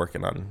people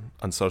working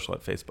on social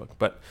at Facebook,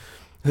 but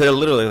they're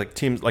literally like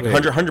teams, like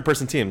 100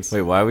 person teams.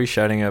 Wait, why are we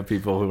shouting out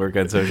people who work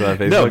on social at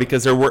Facebook? No,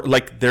 because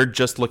they're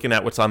just looking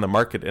at what's on the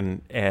market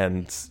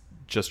and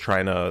just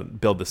trying to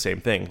build the same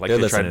thing. Like they're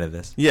listening to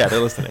this. Yeah, they're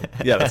listening.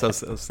 Yeah, that's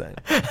what I was saying.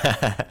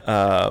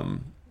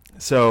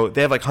 So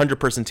they have like 100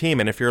 person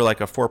team, and if you're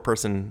like a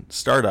 4-person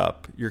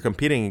startup, you're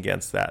competing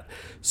against that.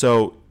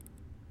 So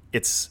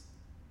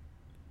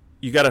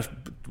you got to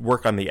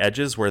work on the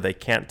edges where they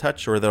can't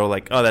touch, or they're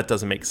like, oh, that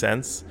doesn't make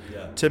sense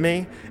to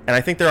me. And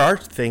I think there are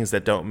things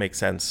that don't make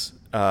sense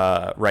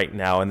right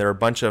now, and there are a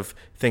bunch of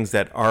things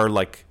that are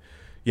like,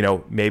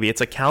 maybe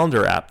it's a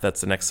calendar app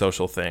that's the next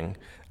social thing.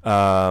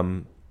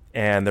 And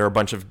there are a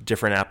bunch of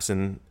different apps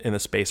in the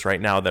space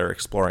right now that are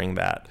exploring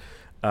that.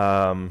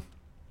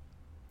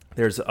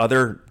 There's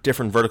other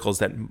different verticals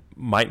that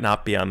might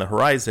not be on the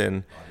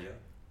horizon.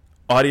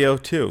 Audio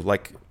too.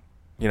 Like,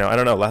 I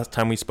don't know. Last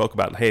time we spoke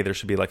about, hey, there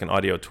should be like an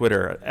audio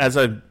Twitter. As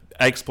I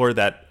explored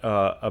that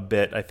a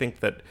bit, I think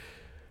that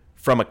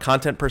from a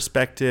content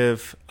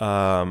perspective,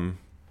 I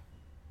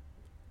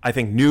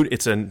think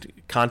it's a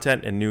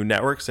content and new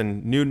networks,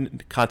 and new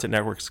content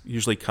networks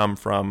usually come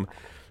from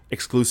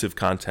exclusive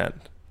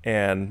content,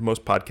 and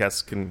most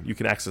podcasts you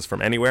can access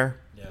from anywhere.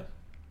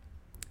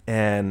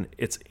 And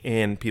it's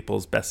in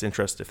people's best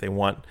interest if they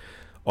want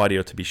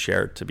audio to be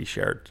shared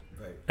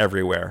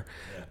everywhere.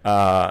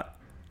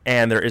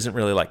 And there isn't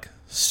really like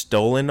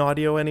stolen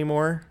audio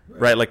anymore,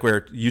 right? Like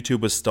where YouTube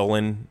was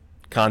stolen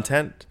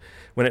content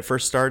when it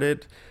first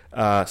started.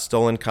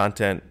 Stolen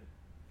content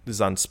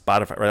is on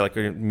Spotify, right? Like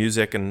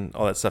music and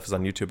all that stuff is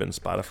on YouTube and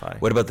Spotify.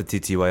 What about the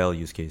TTYL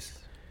use case?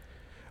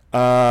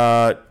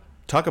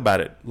 Talk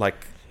about it.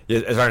 Like,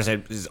 as I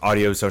understand, is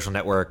audio social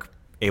network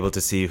able to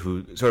see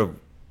who sort of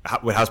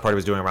what House Party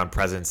was doing around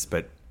presence,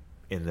 but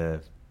in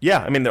the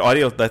I mean the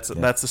audio that's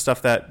the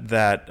stuff that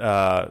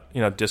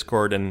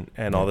Discord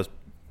and all this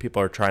people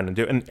are trying to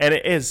do, and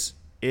it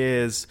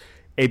is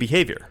a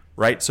behavior,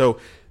 right? So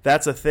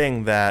that's a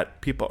thing that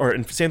people, or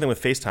same thing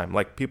with FaceTime.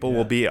 Like people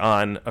will be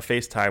on a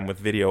FaceTime with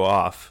video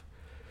off,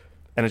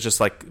 and it's just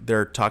like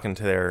they're talking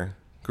to their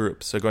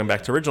group. So going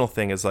back to original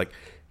thing is like,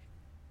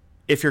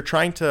 if you're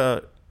trying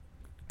to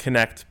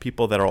connect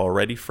people that are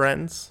already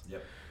friends,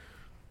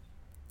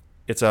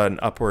 it's an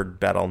upward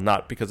battle,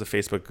 not because of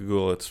Facebook,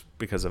 Google, it's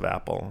because of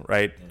Apple,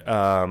 right?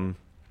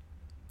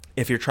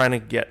 If you're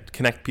trying to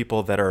connect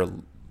people that are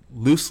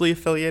loosely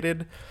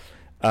affiliated,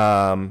 you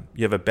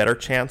have a better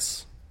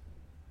chance,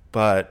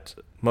 but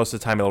most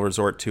of the time it'll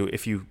resort to,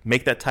 if you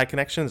make that tight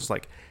connection, it's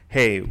like,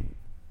 hey,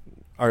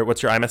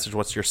 what's your iMessage,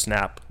 what's your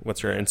Snap,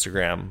 what's your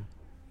Instagram,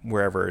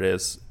 wherever it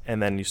is,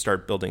 and then you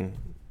start building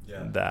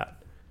that.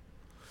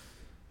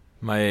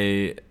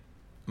 My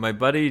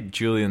buddy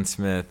Julian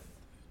Smith,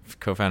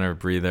 co-founder of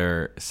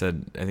Breather,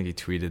 said, I think he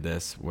tweeted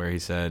this, where he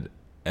said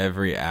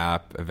every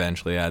app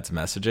eventually adds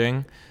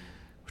messaging,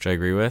 which I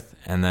agree with.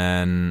 And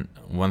then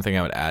one thing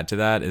I would add to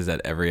that is that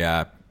every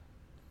app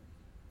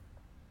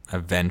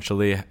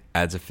eventually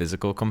adds a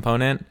physical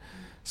component.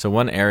 So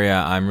one area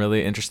I'm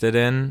really interested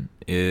in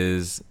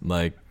is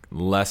like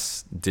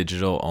less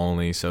digital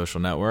only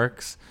social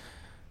networks,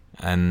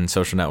 and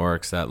social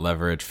networks that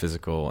leverage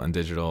physical and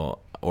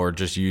digital, or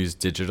just use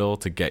digital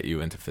to get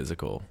you into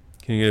physical.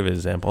 Can you give an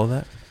example of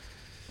that?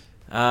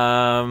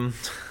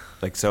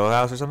 Like Soho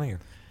House or something?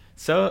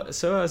 Soho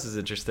House is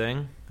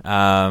interesting.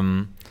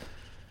 I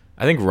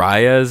think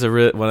Raya is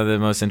one of the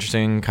most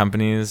interesting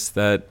companies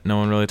that no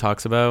one really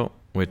talks about,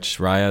 which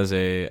Raya is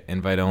a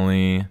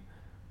invite-only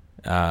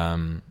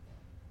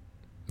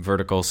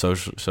vertical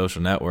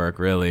social network,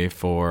 really,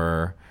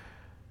 for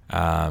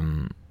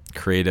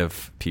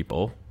creative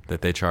people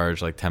that they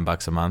charge like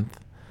 $10 a month.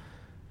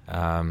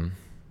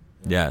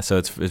 So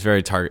it's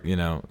very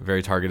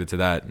very targeted to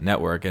that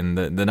network, and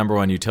the number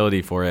one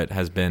utility for it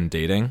has been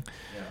dating.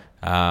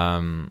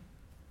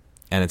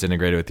 and it's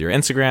integrated with your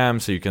Instagram,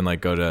 so you can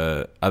like go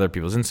to other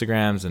people's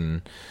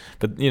Instagrams.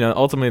 But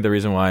ultimately the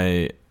reason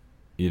why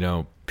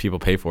people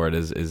pay for it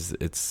is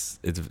it's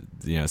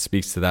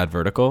speaks to that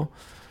vertical.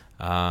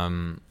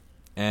 And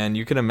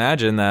you can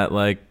imagine that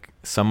like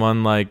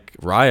someone like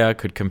Raya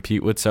could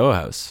compete with Soho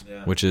House,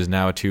 which is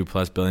now a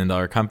 $2+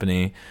 billion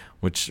company,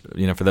 which,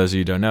 for those of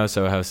you who don't know,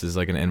 Soho House is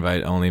like an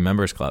invite-only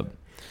members club.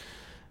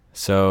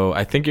 So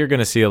I think you're going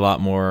to see a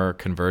lot more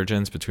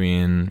convergence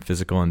between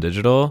physical and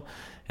digital.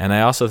 And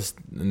I also,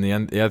 the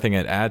other thing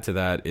I'd add to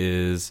that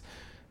is,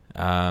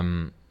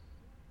 when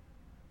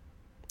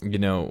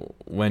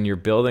you're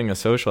building a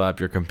social app,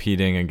 you're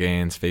competing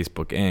against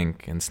Facebook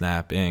Inc. and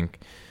Snap Inc.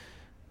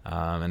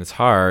 And it's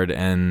hard.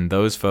 And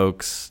those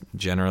folks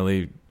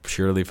generally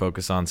purely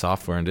focus on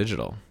software and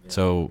digital. Yeah.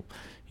 So,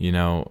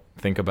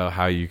 think about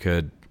how you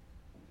could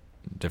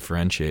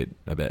differentiate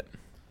a bit.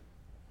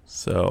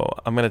 So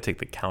I'm going to take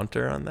the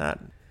counter on that.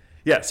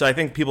 Yeah, so I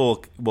think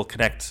people will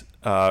connect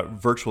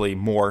virtually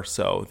more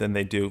so than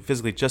they do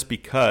physically, just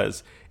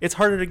because it's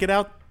harder to get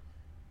out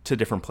to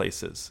different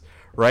places,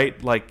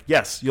 right? Like,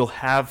 yes, you'll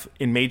have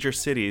in major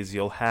cities,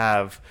 you'll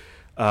have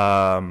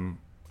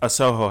a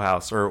Soho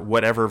House or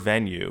whatever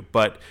venue,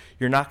 but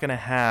you're not going to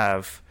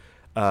have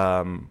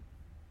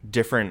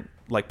different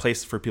like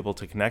places for people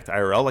to connect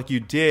IRL like you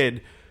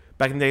did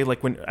back in the day,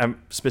 like when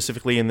I'm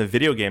specifically in the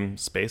video game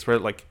space, where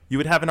like you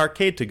would have an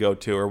arcade to go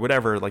to or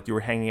whatever, like you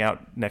were hanging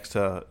out next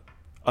to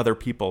other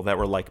people that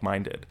were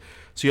like-minded.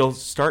 So you'll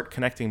start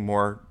connecting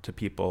more to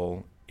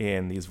people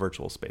in these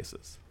virtual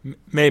spaces.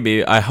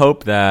 Maybe. I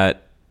hope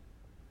that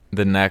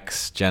the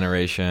next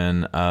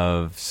generation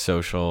of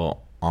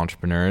social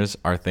entrepreneurs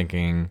are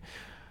thinking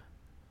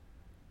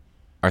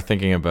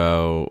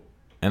about,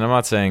 and I'm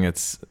not saying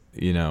it's,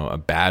 a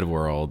bad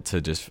world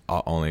to just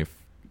only,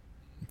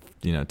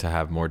 to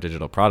have more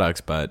digital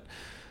products, but,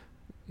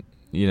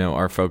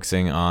 are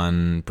focusing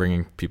on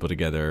bringing people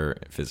together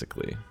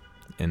physically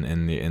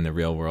in the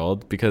real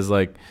world. Because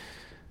like,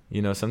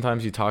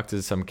 sometimes you talk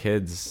to some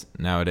kids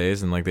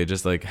nowadays and like they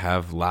just like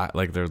have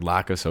their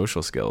lack of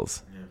social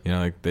skills.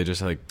 Like they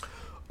just like,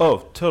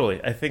 oh,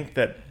 totally. I think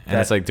that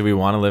it's like, do we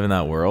want to live in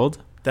that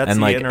world? That's and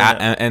the like,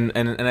 internet.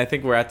 And I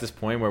think we're at this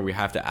point where we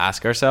have to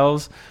ask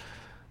ourselves,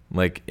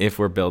 like, if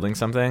we're building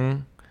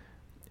something,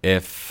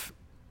 if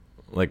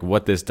like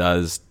what this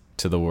does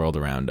to the world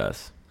around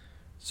us.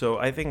 So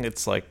I think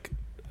it's like,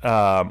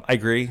 I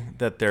agree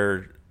that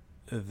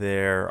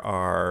there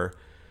are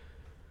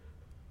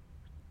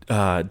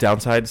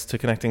downsides to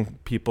connecting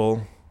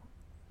people,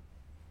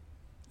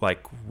 like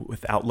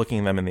without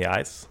looking them in the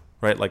eyes,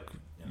 right? Like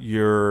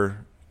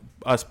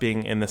us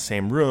being in the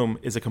same room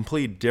is a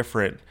completely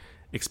different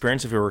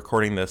experience if you're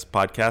recording this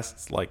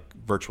podcast like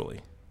virtually,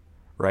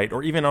 right?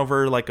 Or even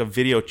over like a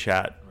video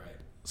chat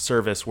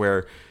service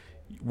where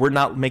we're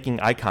not making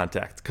eye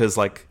contact because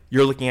like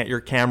you're looking at your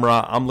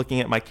camera, I'm looking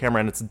at my camera,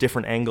 and it's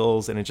different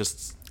angles, and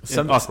it's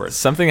awkward.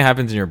 Something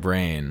happens in your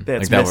brain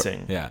that's like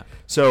missing. Yeah.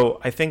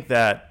 So I think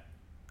that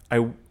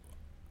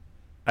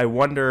I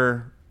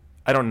wonder,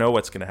 I don't know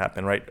what's going to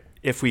happen, right?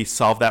 If we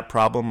solve that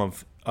problem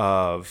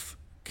of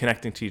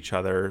connecting to each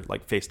other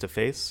like face to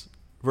face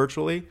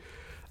virtually,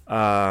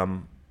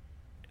 to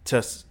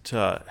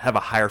have a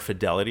higher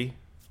fidelity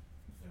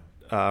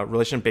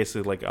relation,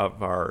 basically like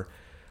of our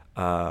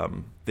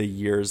the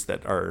years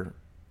that our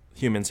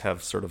humans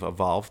have sort of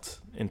evolved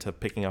into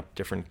picking up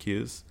different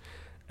cues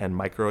and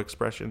micro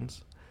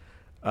expressions.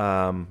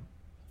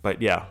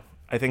 But yeah,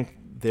 I think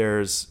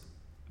there's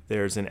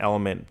an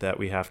element that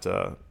we have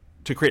to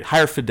create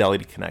higher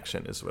fidelity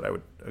connection is what I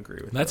would agree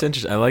with. That's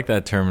interesting. I like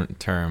that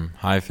term,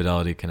 high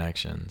fidelity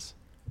connections.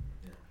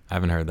 I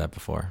haven't heard that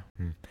before.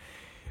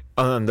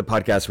 On the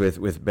podcast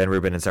with Ben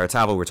Rubin and Sarah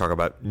Tavel, we're talking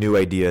about new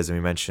ideas, and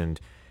we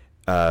mentioned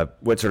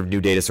what sort of new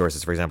data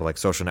sources, for example, like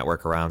social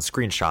network around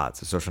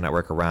screenshots, a social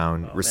network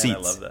around receipts. Man,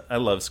 I love that. I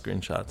love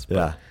screenshots. But,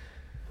 yeah.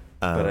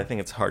 But I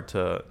think it's hard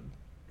to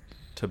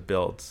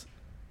build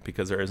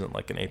because there isn't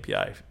like an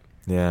API.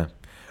 Yeah.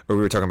 Or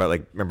we were talking about,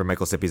 like, remember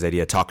Michael Sippy's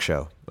idea, talk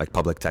show, like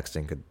public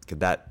texting. Could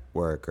that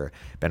work? Or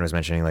Ben was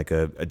mentioning like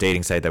a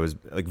dating site that was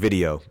like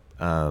video.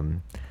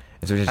 And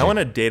so I want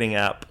a dating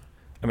app.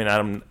 I mean,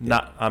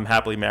 I'm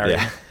happily married.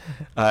 Yeah.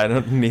 I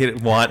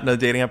don't want a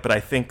dating app, but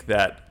I think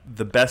that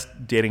the best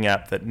dating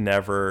app that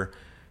never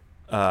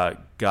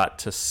got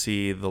to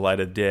see the light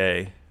of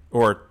day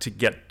or to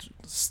get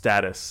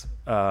status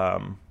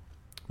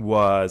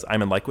was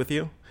I'm in Like With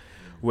You,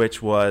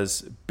 which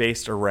was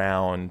based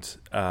around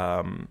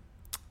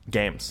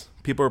games.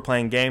 People were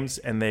playing games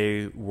and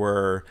they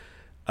were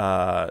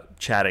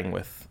chatting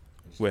with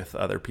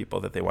other people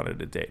that they wanted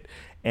to date.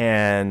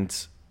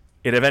 And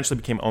it eventually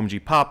became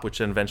OMG Pop, which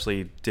then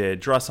eventually did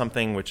Draw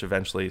Something, which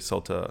eventually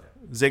sold to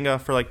Zynga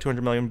for like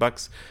 $200 million.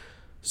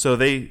 So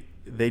they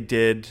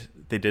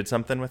did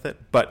something with it.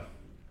 But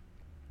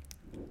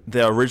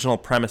the original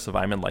premise of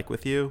I'm in Like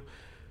With You,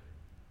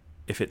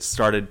 if it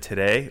started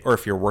today, or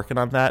if you're working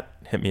on that,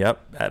 hit me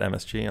up at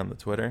MSG on the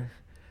Twitter.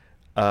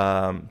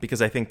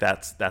 Because I think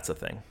that's a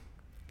thing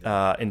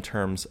in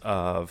terms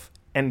of,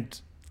 and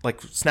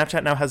like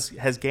Snapchat now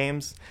has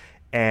games,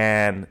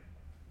 and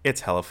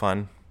it's hella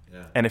fun.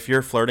 Yeah. And if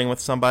you're flirting with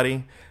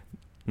somebody,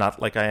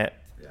 not like I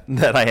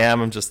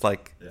am, I'm just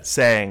like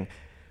saying,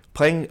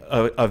 playing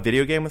a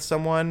video game with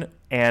someone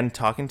and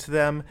talking to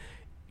them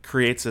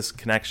creates this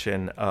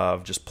connection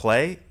of just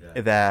play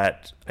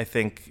that I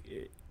think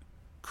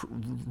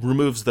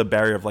removes the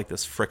barrier of like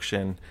this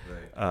friction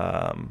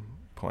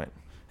point.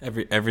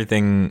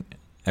 Everything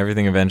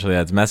eventually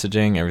adds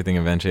messaging. Everything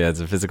eventually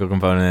adds a physical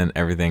component.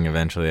 Everything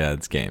eventually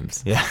adds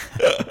games. Yeah.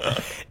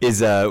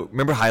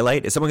 Remember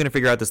Highlight? Is someone going to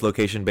figure out this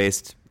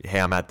location-based, hey,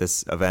 I'm at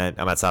this event,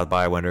 I'm at South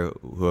by, I wonder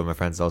who of my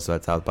friends is also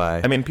at South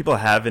by? I mean, people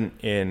have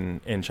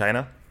in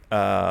China.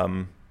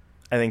 I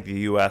think the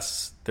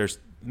U.S., there's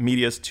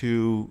media's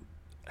too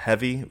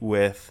heavy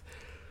with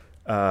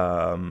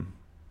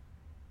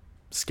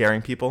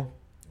scaring people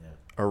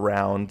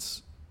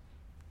around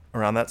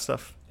that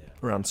stuff,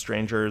 around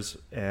strangers.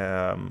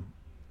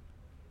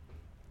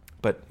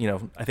 But,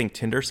 I think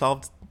Tinder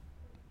solved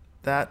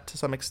that to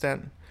some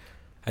extent.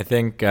 I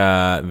think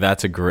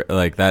that's a great,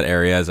 like, that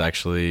area is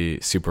actually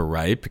super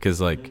ripe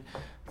because, like,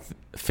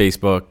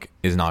 Facebook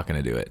is not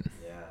going to do it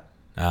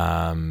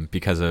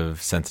because of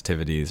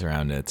sensitivities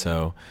around it.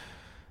 So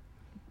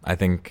I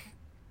think,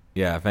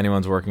 if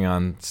anyone's working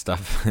on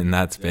stuff in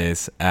that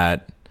space,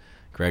 at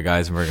Greg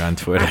Eisenberg on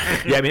Twitter.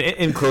 Yeah, I mean,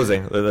 in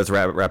closing, let's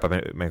wrap up.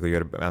 Michael, you got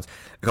to bounce.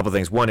 A couple of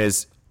things. One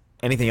is,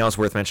 anything else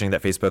worth mentioning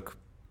that Facebook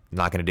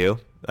not going to do,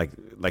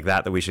 like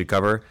that we should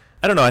cover?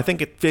 I don't know. I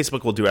think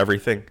Facebook will do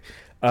everything.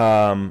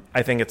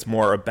 I think it's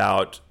more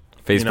about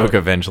Facebook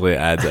eventually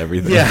adds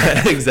everything.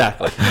 Yeah,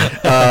 exactly.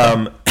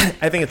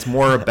 I think it's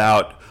more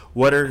about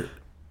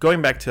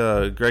going back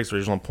to Greg's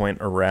original point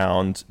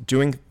around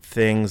doing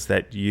things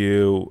that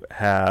you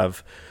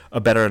have a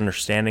better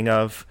understanding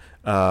of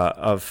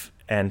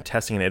and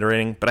testing and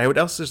iterating. But I would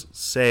also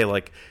say,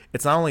 like,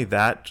 it's not only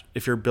that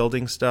if you're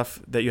building stuff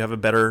that you have a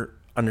better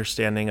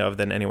understanding of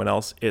than anyone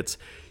else, it's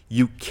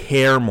you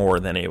care more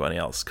than anyone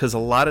else. Because a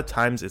lot of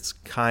times it's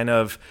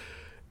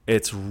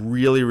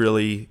really,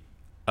 really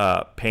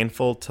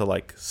painful to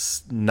like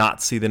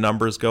not see the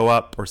numbers go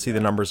up or see the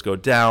numbers go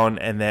down,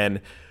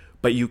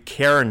 but you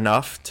care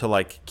enough to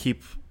like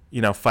keep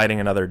fighting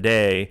another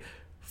day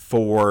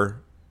for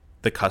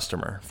the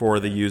customer, for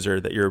the user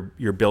that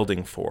you're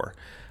building for,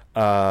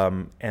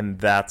 and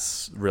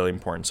that's really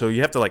important. So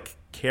you have to like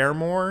care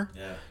more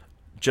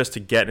just to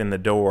get in the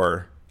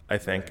door, I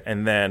think,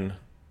 and then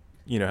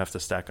have to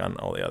stack on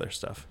all the other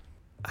stuff.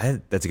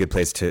 That's a good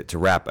place to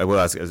wrap. I will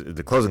ask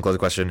the closing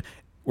question.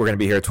 We're going to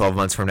be here 12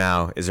 months from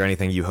now. Is there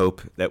anything you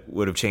hope that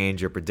would have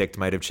changed or predict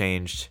might have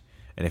changed?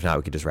 And if not,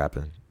 we could just wrap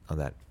on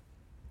that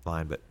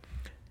line. But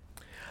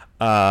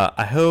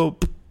I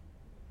hope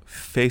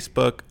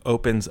Facebook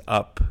opens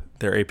up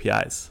their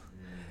APIs.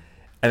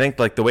 I think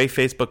like the way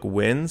Facebook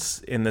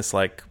wins in this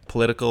like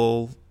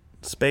political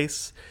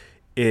space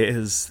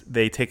is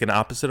they take an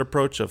opposite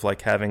approach of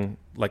like having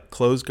like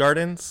closed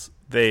gardens.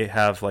 They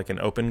have like an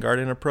open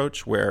garden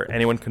approach where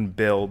anyone can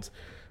build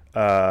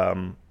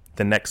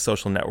the next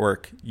social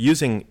network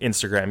using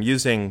Instagram,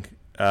 using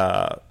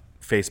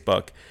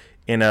Facebook.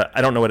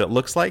 I don't know what it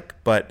looks like,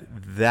 but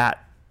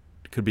that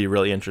could be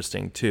really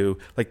interesting too.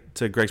 Like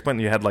to Greg's point,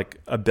 you had like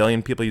 1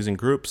 billion people using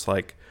groups.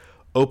 Like,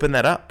 open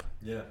that up.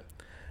 Yeah.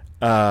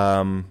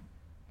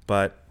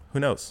 But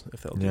who knows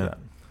if they'll do that.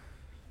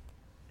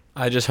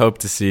 I just hope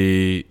to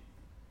see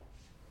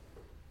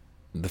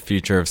the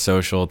future of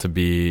social to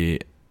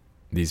be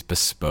these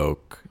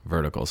bespoke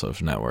vertical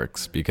social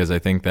networks, because I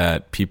think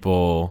that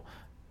people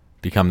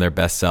become their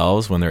best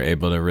selves when they're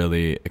able to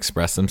really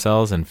express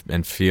themselves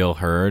and feel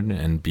heard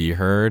and be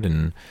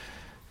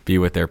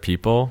with their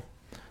people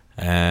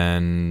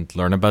and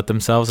learn about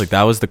themselves. Like,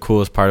 that was the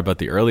coolest part about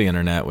the early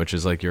internet, which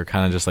is like you're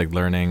kind of just like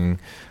learning,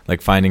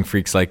 like finding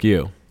freaks like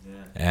you.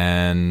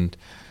 And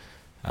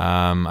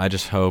I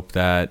just hope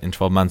that in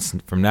 12 months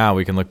from now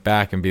we can look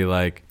back and be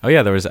like, oh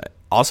yeah, there was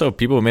also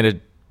people who made a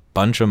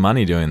bunch of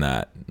money doing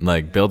that,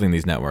 like building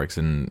these networks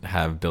and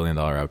have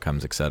billion-dollar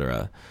outcomes,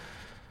 etc.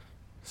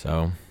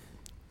 So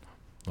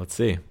let's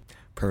see.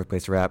 Perfect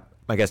place to wrap.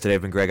 My guests today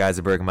have been Greg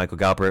Eisenberg and Michael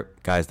Galpert.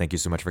 Guys, thank you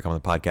so much for coming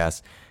on the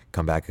podcast.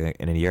 Come back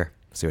in a year.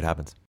 See what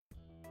happens.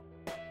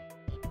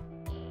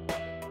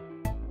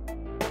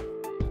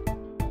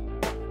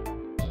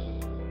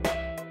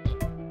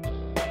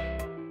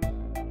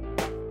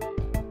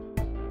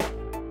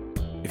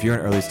 If you're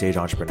an early stage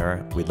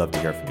entrepreneur, we'd love to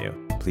hear from you.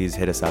 Please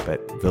hit us up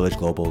at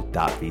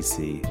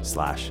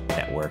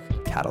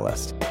villageglobal.vc/network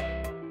catalyst.